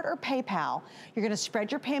credit card or PayPal. You're gonna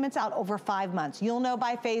spread your payments out over 5 months. You'll know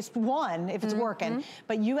by phase 1 if it's working,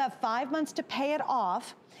 but you have 5 months to pay it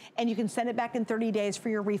off, and you can send it back in 30 days for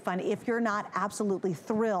your refund if you're not absolutely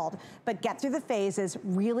thrilled. But get through the phases,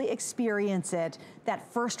 really experience it.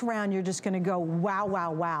 That first round, you're just gonna go, wow,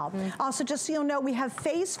 wow, wow. Also, just so you know, we have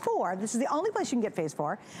phase 4. This is the only place you can get phase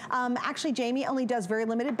 4. Actually, Jamie only does very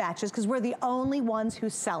limited batches because we're the only ones who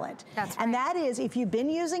sell it. That's right. And that is, if you've been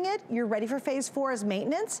using it, you're ready for phase 4 as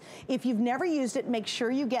maintenance. If you've never used it, make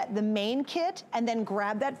sure you get the main kit and then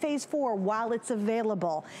grab that phase 4 while it's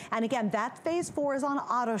available. And again, that phase 4 is on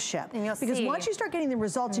auto ship. And you'll because once you start getting the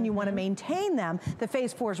results and you want to maintain them, the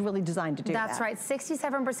phase 4 is really designed to do that. That's right,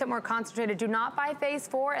 67% more concentrated. Do not buy phase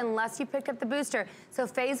 4 unless you picked up the booster. So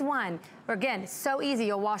phase 1, again, so easy.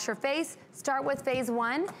 You'll wash your face, start with phase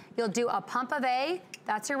 1. You'll do a pump of A,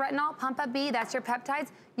 that's your retinol, pump of B, that's your peptides.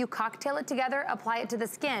 You cocktail it together, apply it to the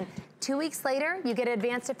skin. 2 weeks later, you get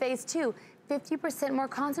advanced to phase 2. 50% more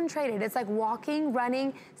concentrated. It's like walking,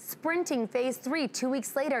 running, sprinting phase 3. 2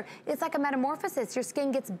 weeks later, it's like a metamorphosis. Your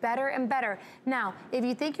skin gets better and better. Now, if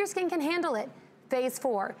you think your skin can handle it, phase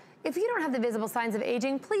 4. If you don't have the visible signs of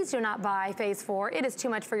aging, please do not buy phase 4. It is too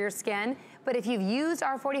much for your skin. But if you've used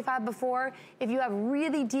R45 before, if you have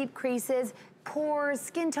really deep creases, pores,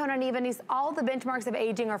 skin tone unevenness, all the benchmarks of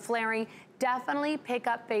aging are flaring, definitely pick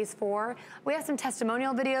up phase 4. We have some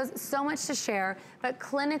testimonial videos, so much to share, but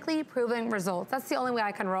clinically proven results. That's the only way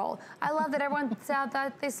I can roll. I love that everyone said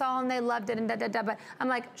that they saw and they loved it and but I'm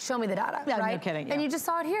like, show me the data, yeah, right? No kidding, yeah. And you just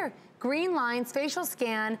saw it here. Green lines, facial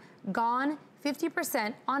scan, gone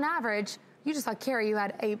 50% on average. You just saw Carrie, you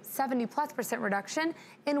had a 70+% reduction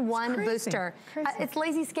in one booster. It's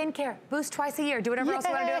lazy skincare. Boost twice a year. Do whatever else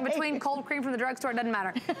you want to do in between. Cold cream from the drugstore, it doesn't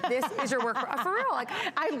matter. This is your work for real. Like,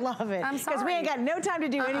 I love it. I'm sorry. Because we ain't got no time to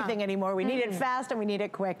do anything anymore. We need it fast and we need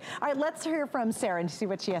it quick. All right, let's hear from Sarah and see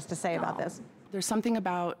what she has to say about this. There's something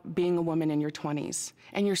about being a woman in your 20s,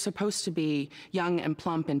 and you're supposed to be young and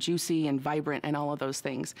plump and juicy and vibrant and all of those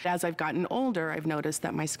things. As I've gotten older, I've noticed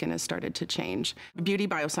that my skin has started to change. Beauty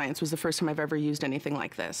Bioscience was the first time I've ever used anything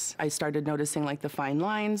like this. I started noticing like the fine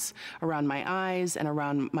lines around my eyes and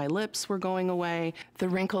around my lips were going away. The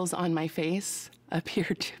wrinkles on my face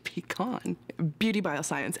appeared to be gone. Beauty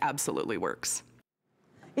Bioscience absolutely works.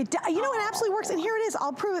 You know, it absolutely works, and here it is.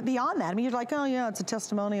 I'll prove it beyond that. I mean, you're like, oh yeah, it's a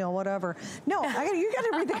testimonial, whatever. No, you got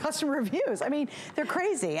to read the customer reviews. I mean, they're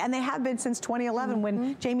crazy, and they have been since 2011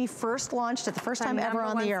 when Jamie first launched it, the first time ever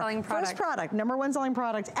on the air. First product, #1 selling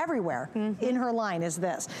product everywhere in her line is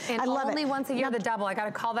this. And I love only it. once a year, the double. I got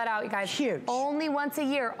to call that out, you guys. Huge. Only once a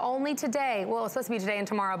year, only today. Well, it's supposed to be today and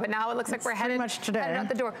tomorrow, but now it looks like we're headed out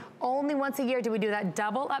the door. Only once a year do we do that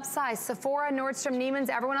double upsize. Sephora, Nordstrom, Neiman's,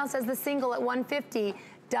 everyone else does the single at $150.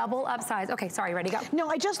 Double upsize. Okay, sorry, ready, go. No,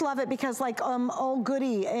 I just love it because like old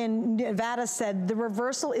Goody in Nevada said, the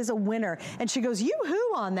reversal is a winner. And she goes,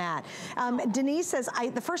 yoo-hoo on that. Denise says,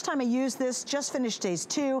 the first time I used this, just finished days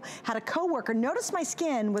 2, had a coworker notice my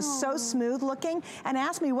skin was so smooth looking and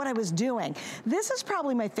asked me what I was doing. This is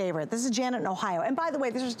probably my favorite. This is Janet in Ohio. And by the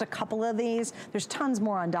way, there's just a couple of these. There's tons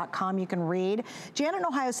more on .com you can read. Janet in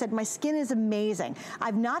Ohio said, my skin is amazing.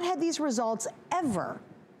 I've not had these results ever.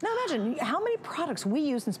 Now imagine how many products we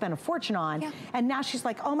use and spend a fortune on, and now she's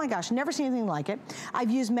like, oh my gosh, never seen anything like it. I've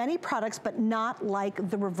used many products, but not like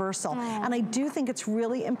the reversal. And I do think it's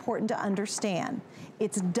really important to understand.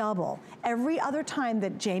 It's double. Every other time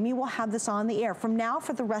that Jamie will have this on the air, from now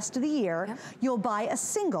for the rest of the year, you'll buy a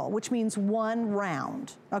single, which means 1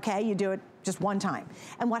 round, okay? You do it just one time.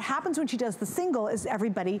 And what happens when she does the single is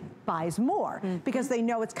everybody buys more because they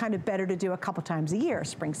know it's kind of better to do a couple times a year,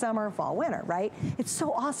 spring, summer, fall, winter, right? It's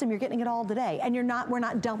so awesome you're getting it all today. And we're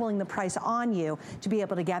not doubling the price on you to be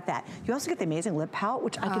able to get that. You also get the amazing lip pout,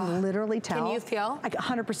 which I can literally tell. Can you feel? I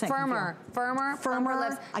 100% firmer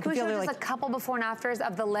lips. I can we show just a couple before and afters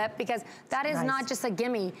of the lip, because that is not just a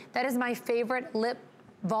gimme. That is my favorite lip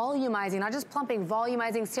volumizing, not just plumping,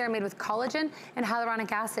 volumizing serum made with collagen and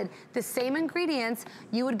hyaluronic acid. The same ingredients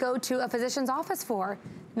you would go to a physician's office for.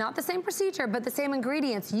 Not the same procedure, but the same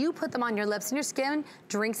ingredients. You put them on your lips and your skin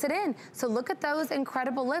drinks it in. So look at those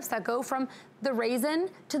incredible lips that go from the raisin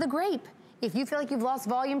to the grape. If you feel like you've lost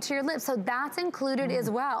volume to your lips, so that's included as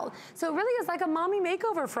well. So it really is like a mommy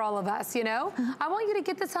makeover for all of us, you know? I want you to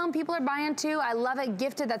get this home. People are buying too. I love it.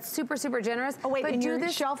 Gifted, that's super, super generous. Oh wait, but and do your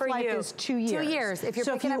this shelf life is 2 years. 2 years, if you're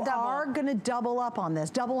picking up double. So if you are gonna double up on this,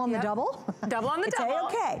 double on the double? Double on the double.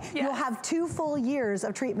 Okay, you'll have 2 full years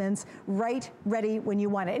of treatments right ready when you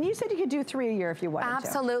want it. And you said you could do 3 a year if you wanted to.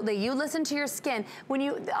 Absolutely, you listen to your skin.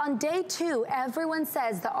 On day 2, everyone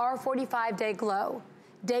says the R45 day glow.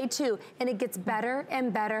 Day 2, and it gets better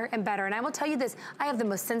and better and better. And I will tell you this, I have the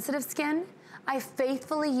most sensitive skin. I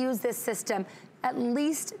faithfully use this system at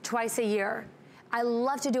least twice a year. I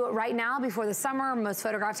love to do it right now before the summer, most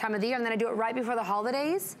photographed time of the year, and then I do it right before the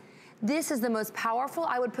holidays. This is the most powerful.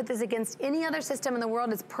 I would put this against any other system in the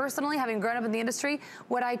world. It's personally, having grown up in the industry,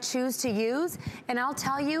 what I choose to use. And I'll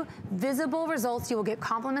tell you, visible results. You will get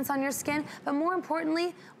compliments on your skin. But more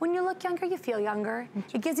importantly, when you look younger, you feel younger.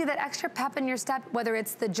 It gives you that extra pep in your step, whether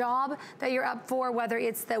it's the job that you're up for, whether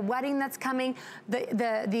it's the wedding that's coming,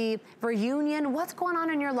 the reunion, what's going on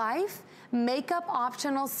in your life. Makeup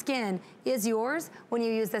optional skin is yours when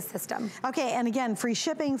you use this system. Okay, and again, free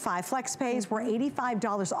shipping, 5 flex pays. We're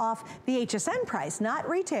 $85 off the HSN price, not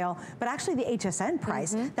retail, but actually the HSN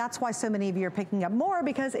price. That's why so many of you are picking up more,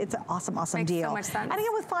 because it's an awesome, awesome deal. Makes so much sense. And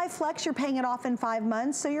again, with 5 flex, you're paying it off in 5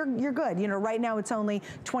 months, so you're good. You know, right now it's only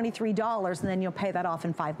 $23, and then you'll pay that off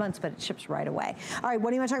in 5 months, but it ships right away. All right,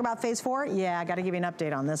 what do you want to talk about phase 4? Yeah, I got to give you an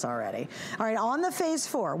update on this already. All right, on the phase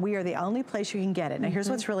 4, we are the only place you can get it. Now, here's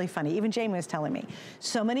what's really funny. Even Jamie was telling me,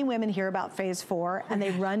 so many women hear about phase 4 and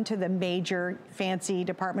they run to the major fancy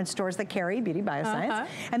department stores that carry Beauty Bioscience,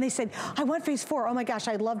 and they said, I want phase 4. Oh my gosh,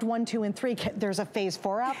 I loved 1, 2, and 3. There's a phase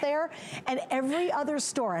 4 out there. And every other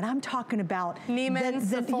store, and I'm talking about Neiman's,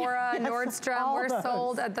 Sephora, Nordstrom, we're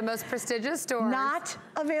sold at the most prestigious stores. Not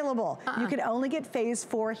available. You can only get phase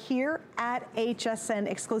 4 here at HSN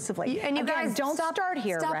exclusively. And you guys don't start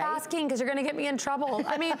here, Stop right? asking, because you're gonna get me in trouble.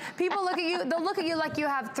 I mean, people look at you, they'll look at you like you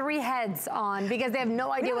have 3 heads. heads on because they have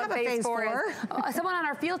no idea what phase 4 is. Someone on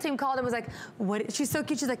our field team called and was like, "What?" She's so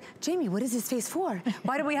cute. She's like, "Jamie, what is this phase 4?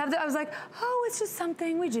 Why do we have that?" I was like, "Oh, it's just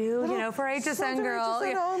something we do, you know, for HSN girl."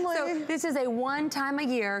 So this is a one time a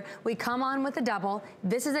year. We come on with a double.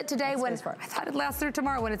 This is it today. When I thought it lasts through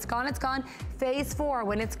tomorrow. When it's gone, it's gone. Phase 4.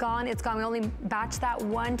 When it's gone, it's gone. We only batch that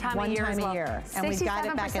one time a year as well. And we've got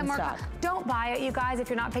it back in stock. Don't buy it, you guys, if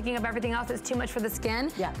you're not picking up everything else. It's too much for the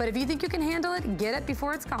skin. Yeah. But if you think you can handle it, get it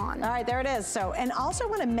before it's gone. All right, there it is. So, and also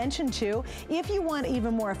want to mention too, if you want an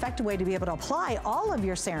even more effective way to be able to apply all of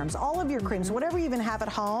your serums, all of your creams, whatever you even have at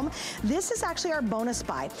home, this is actually our bonus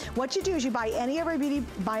buy. What you do is you buy any of our Beauty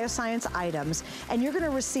Bioscience items, and you're going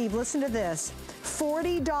to receive, listen to this,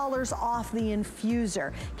 $40 off the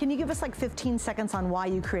infuser. Can you give us like 15 seconds on why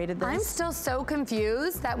you created this? I'm still so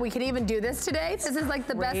confused that we could even do this today. This is like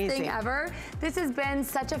the best thing ever. This has been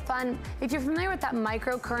such a fun, if you're familiar with that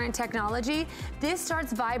microcurrent technology, this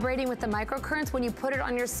starts vibrating with the microcurrents when you put it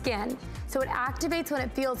on your skin. So it activates when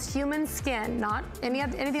it feels human skin, not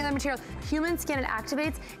anything other material. Human skin, it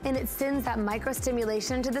activates and it sends that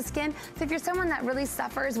microstimulation into the skin. So if you're someone that really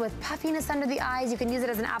suffers with puffiness under the eyes, you can use it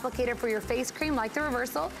as an applicator for your face cream, like the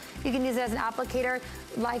Reversal. You can use it as an applicator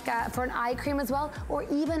like for an eye cream as well, or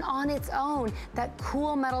even on its own. That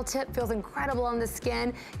cool metal tip feels incredible on the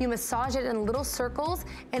skin. You massage it in little circles,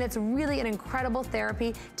 and it's really an incredible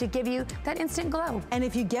therapy to give you that instant glow. And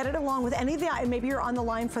if you get it along with any of the, maybe you're on the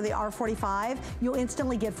line for the R45, you'll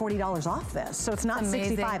instantly get $40 off this. So it's not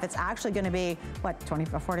 $65, it's actually gonna be, what, 20,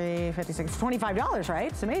 40, 56, $25,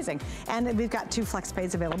 right? It's amazing. And we've got 2 flex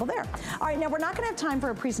pays available there. All right, now we're not gonna have time for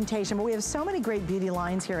a presentation, but we have so many great beauty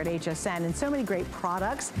lines here at HSN and so many great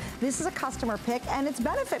products. This is a customer pick, and it's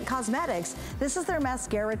Benefit Cosmetics. This is their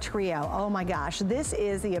mascara trio. Oh my gosh, this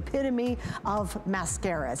is the epitome of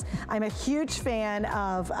mascaras. I'm a huge fan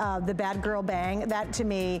of the Bad Girl Bang. That to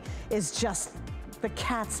me is just the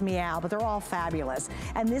cat's meow, but they're all fabulous.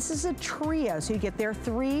 And this is a trio, so you get their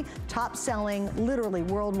 3 top-selling, literally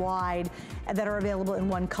worldwide, that are available in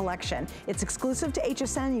one collection. It's exclusive to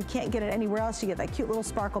HSN. You can't get it anywhere else. You get that cute little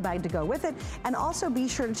sparkle bag to go with it. And also be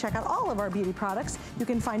sure to check out all of our beauty products. You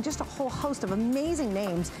can find just a whole host of amazing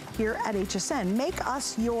names here at HSN. Make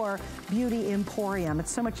us your beauty emporium.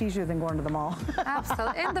 It's so much easier than going to the mall.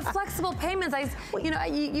 Absolutely. And the flexible payments,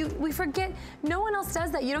 we forget, no one else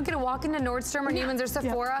does that. You don't get to walk into Nordstrom or Neiman's or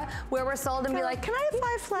Sephora where we're sold and be like, can I have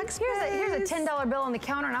 5 flex pays? Here's a $10 bill on the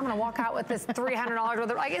counter, and I'm gonna walk out with this $300 worth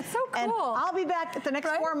of, like, it's so cool. And I'll be back at the next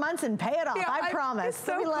 4 months and pay it off, I promise. It's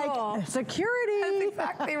so cool. Like, security. That's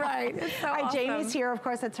exactly right. It's so All right, awesome. Jamie's here, of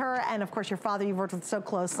course, that's her, and of course your father you've worked with so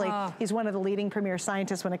closely. He's one of the leading premier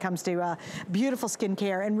scientists when it comes to beautiful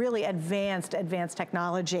skincare and really advanced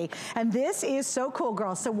technology. And this is so cool,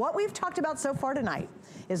 girls. So what we've talked about so far tonight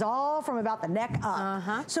is all from about the neck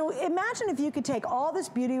up. So imagine if you could take all this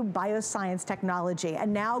Beauty Bioscience technology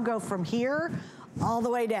and now go from here all the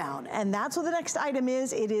way down. And that's what the next item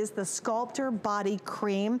is. It is the Sculptor Body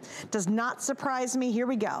Cream. Does not surprise me. Here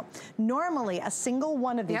we go. Normally, a single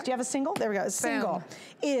one of these, do you have a single? There we go. A single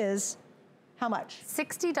is how much?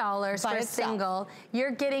 $60 for a single.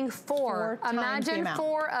 You're getting 4. Imagine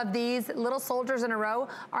 4 of these little soldiers in a row.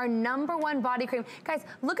 Our #1 body cream. Guys,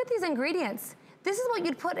 look at these ingredients. This is what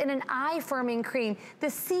you'd put in an eye firming cream. The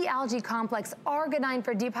sea algae complex, arginine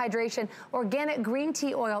for dehydration, organic green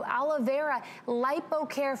tea oil, aloe vera,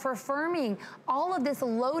 lipocare for firming. All of this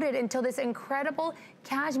loaded into this incredible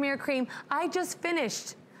cashmere cream. I just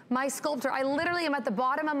finished my Sculptor. I literally am at the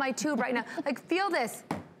bottom of my tube right now. Like, feel this.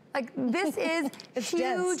 Like, this is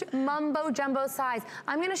huge mumbo jumbo size.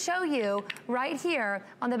 I'm gonna show you right here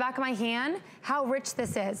on the back of my hand how rich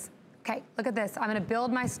this is. Okay, look at this. I'm gonna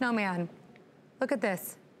build my snowman. Look at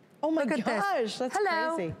this. Oh my gosh, that's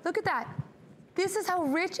crazy. Look at that. This is how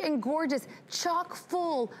rich and gorgeous, chock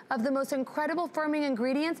full of the most incredible firming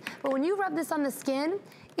ingredients. But when you rub this on the skin,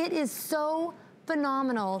 it is so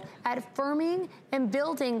phenomenal at firming and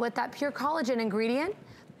building with that pure collagen ingredient,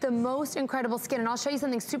 the most incredible skin. And I'll show you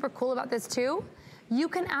something super cool about this too. You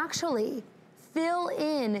can actually fill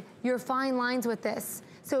in your fine lines with this.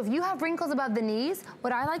 So if you have wrinkles above the knees,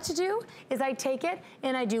 what I like to do is I take it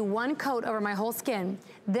and I do 1 coat over my whole skin.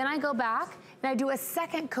 Then I go back and I do a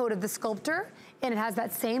 2nd coat of the Sculptor, and it has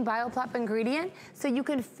that same BioPlop ingredient, so you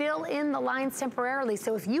can fill in the lines temporarily.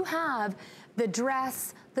 So if you have the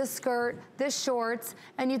dress, the skirt, the shorts,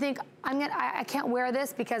 and you think, I can't wear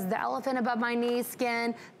this because the elephant above my knee,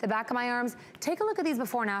 skin, the back of my arms. Take a look at these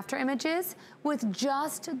before and after images with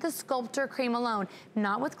just the Sculptor Cream alone.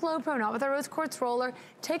 Not with Glow Pro, not with our Rose Quartz Roller.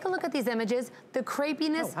 Take a look at these images. The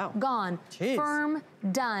crepiness, gone. Jeez. Firm,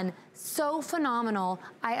 done. So phenomenal.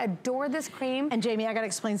 I adore this cream. And Jamie, I gotta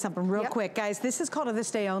explain something real quick. Guys, this is called a This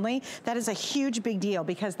Day Only. That is a huge big deal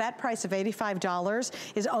because that price of $85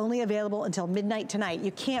 is only available until midnight tonight.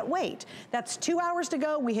 You can't wait. That's 2 hours to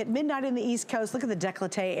go. We hit midnight in the East Coast. Look at the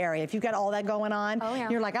décolleté area. If you've got all that going on,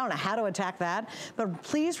 you're like, I don't know how to attack that. But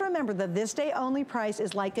please remember the This Day Only price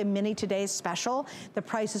is like a mini Today's Special. The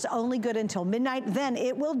price is only good until midnight. Then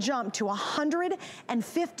it will jump to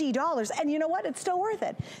 $150. And you know what? It's still worth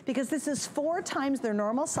it because this is 4 times their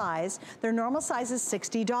normal size. Their normal size is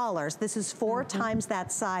 $60. This is 4 times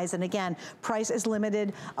that size. And again, price is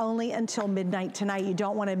limited only until midnight tonight. You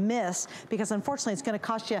don't want to miss because unfortunately it's going to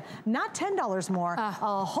cost you not $10 more, a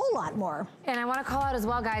whole lot more. And I want to call out as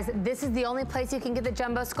well, guys, this is the only place you can get the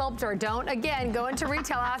Jumbo Sculptor. Don't, again, go into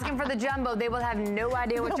retail asking for the Jumbo. They will have no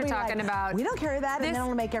idea what you're talking about. We don't carry that, and then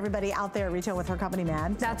it'll make everybody out there at retail with her company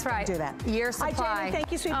mad. That's right. Don't do that. Year supply. Hi, Jamie.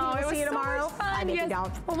 Thank you, sweet pea. We'll see you tomorrow. So much fun. I make you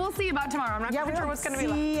down. Well, we'll see about tomorrow. I'm not quite sure what's going to be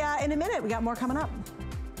like. See you in a minute. We got more coming up.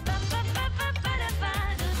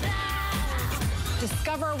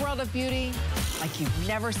 Discover a world of beauty like you've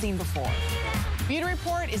never seen before. Beauty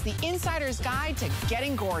Report is the insider's guide to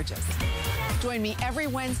getting gorgeous. Join me every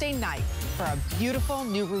Wednesday night for a beautiful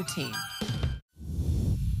new routine.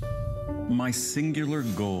 My singular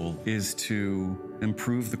goal is to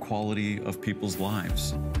improve the quality of people's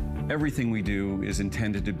lives. Everything we do is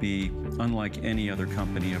intended to be unlike any other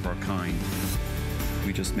company of our kind.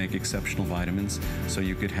 We just make exceptional vitamins so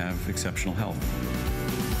you could have exceptional health.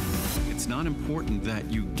 It's not important that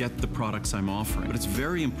you get the products I'm offering, but it's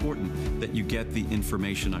very important that you get the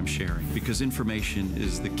information I'm sharing, because information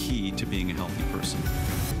is the key to being a healthy person.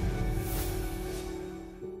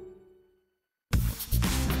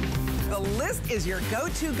 The List is your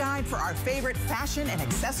go-to guide for our favorite fashion and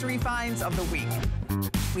accessory finds of the week.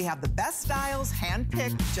 We have the best styles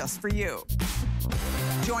handpicked just for you.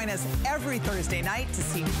 Join us every Thursday night to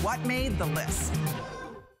see what made the list.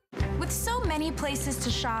 With so many places to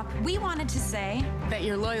shop, we wanted to say that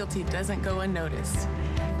your loyalty doesn't go unnoticed.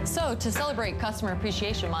 So, to celebrate Customer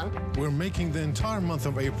Appreciation Month, we're making the entire month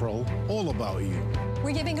of April all about you.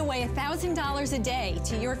 We're giving away $1,000 a day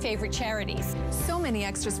to your favorite charities. So many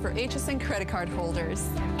extras for HSN credit card holders.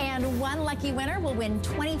 And one lucky winner will win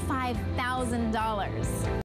 $25,000.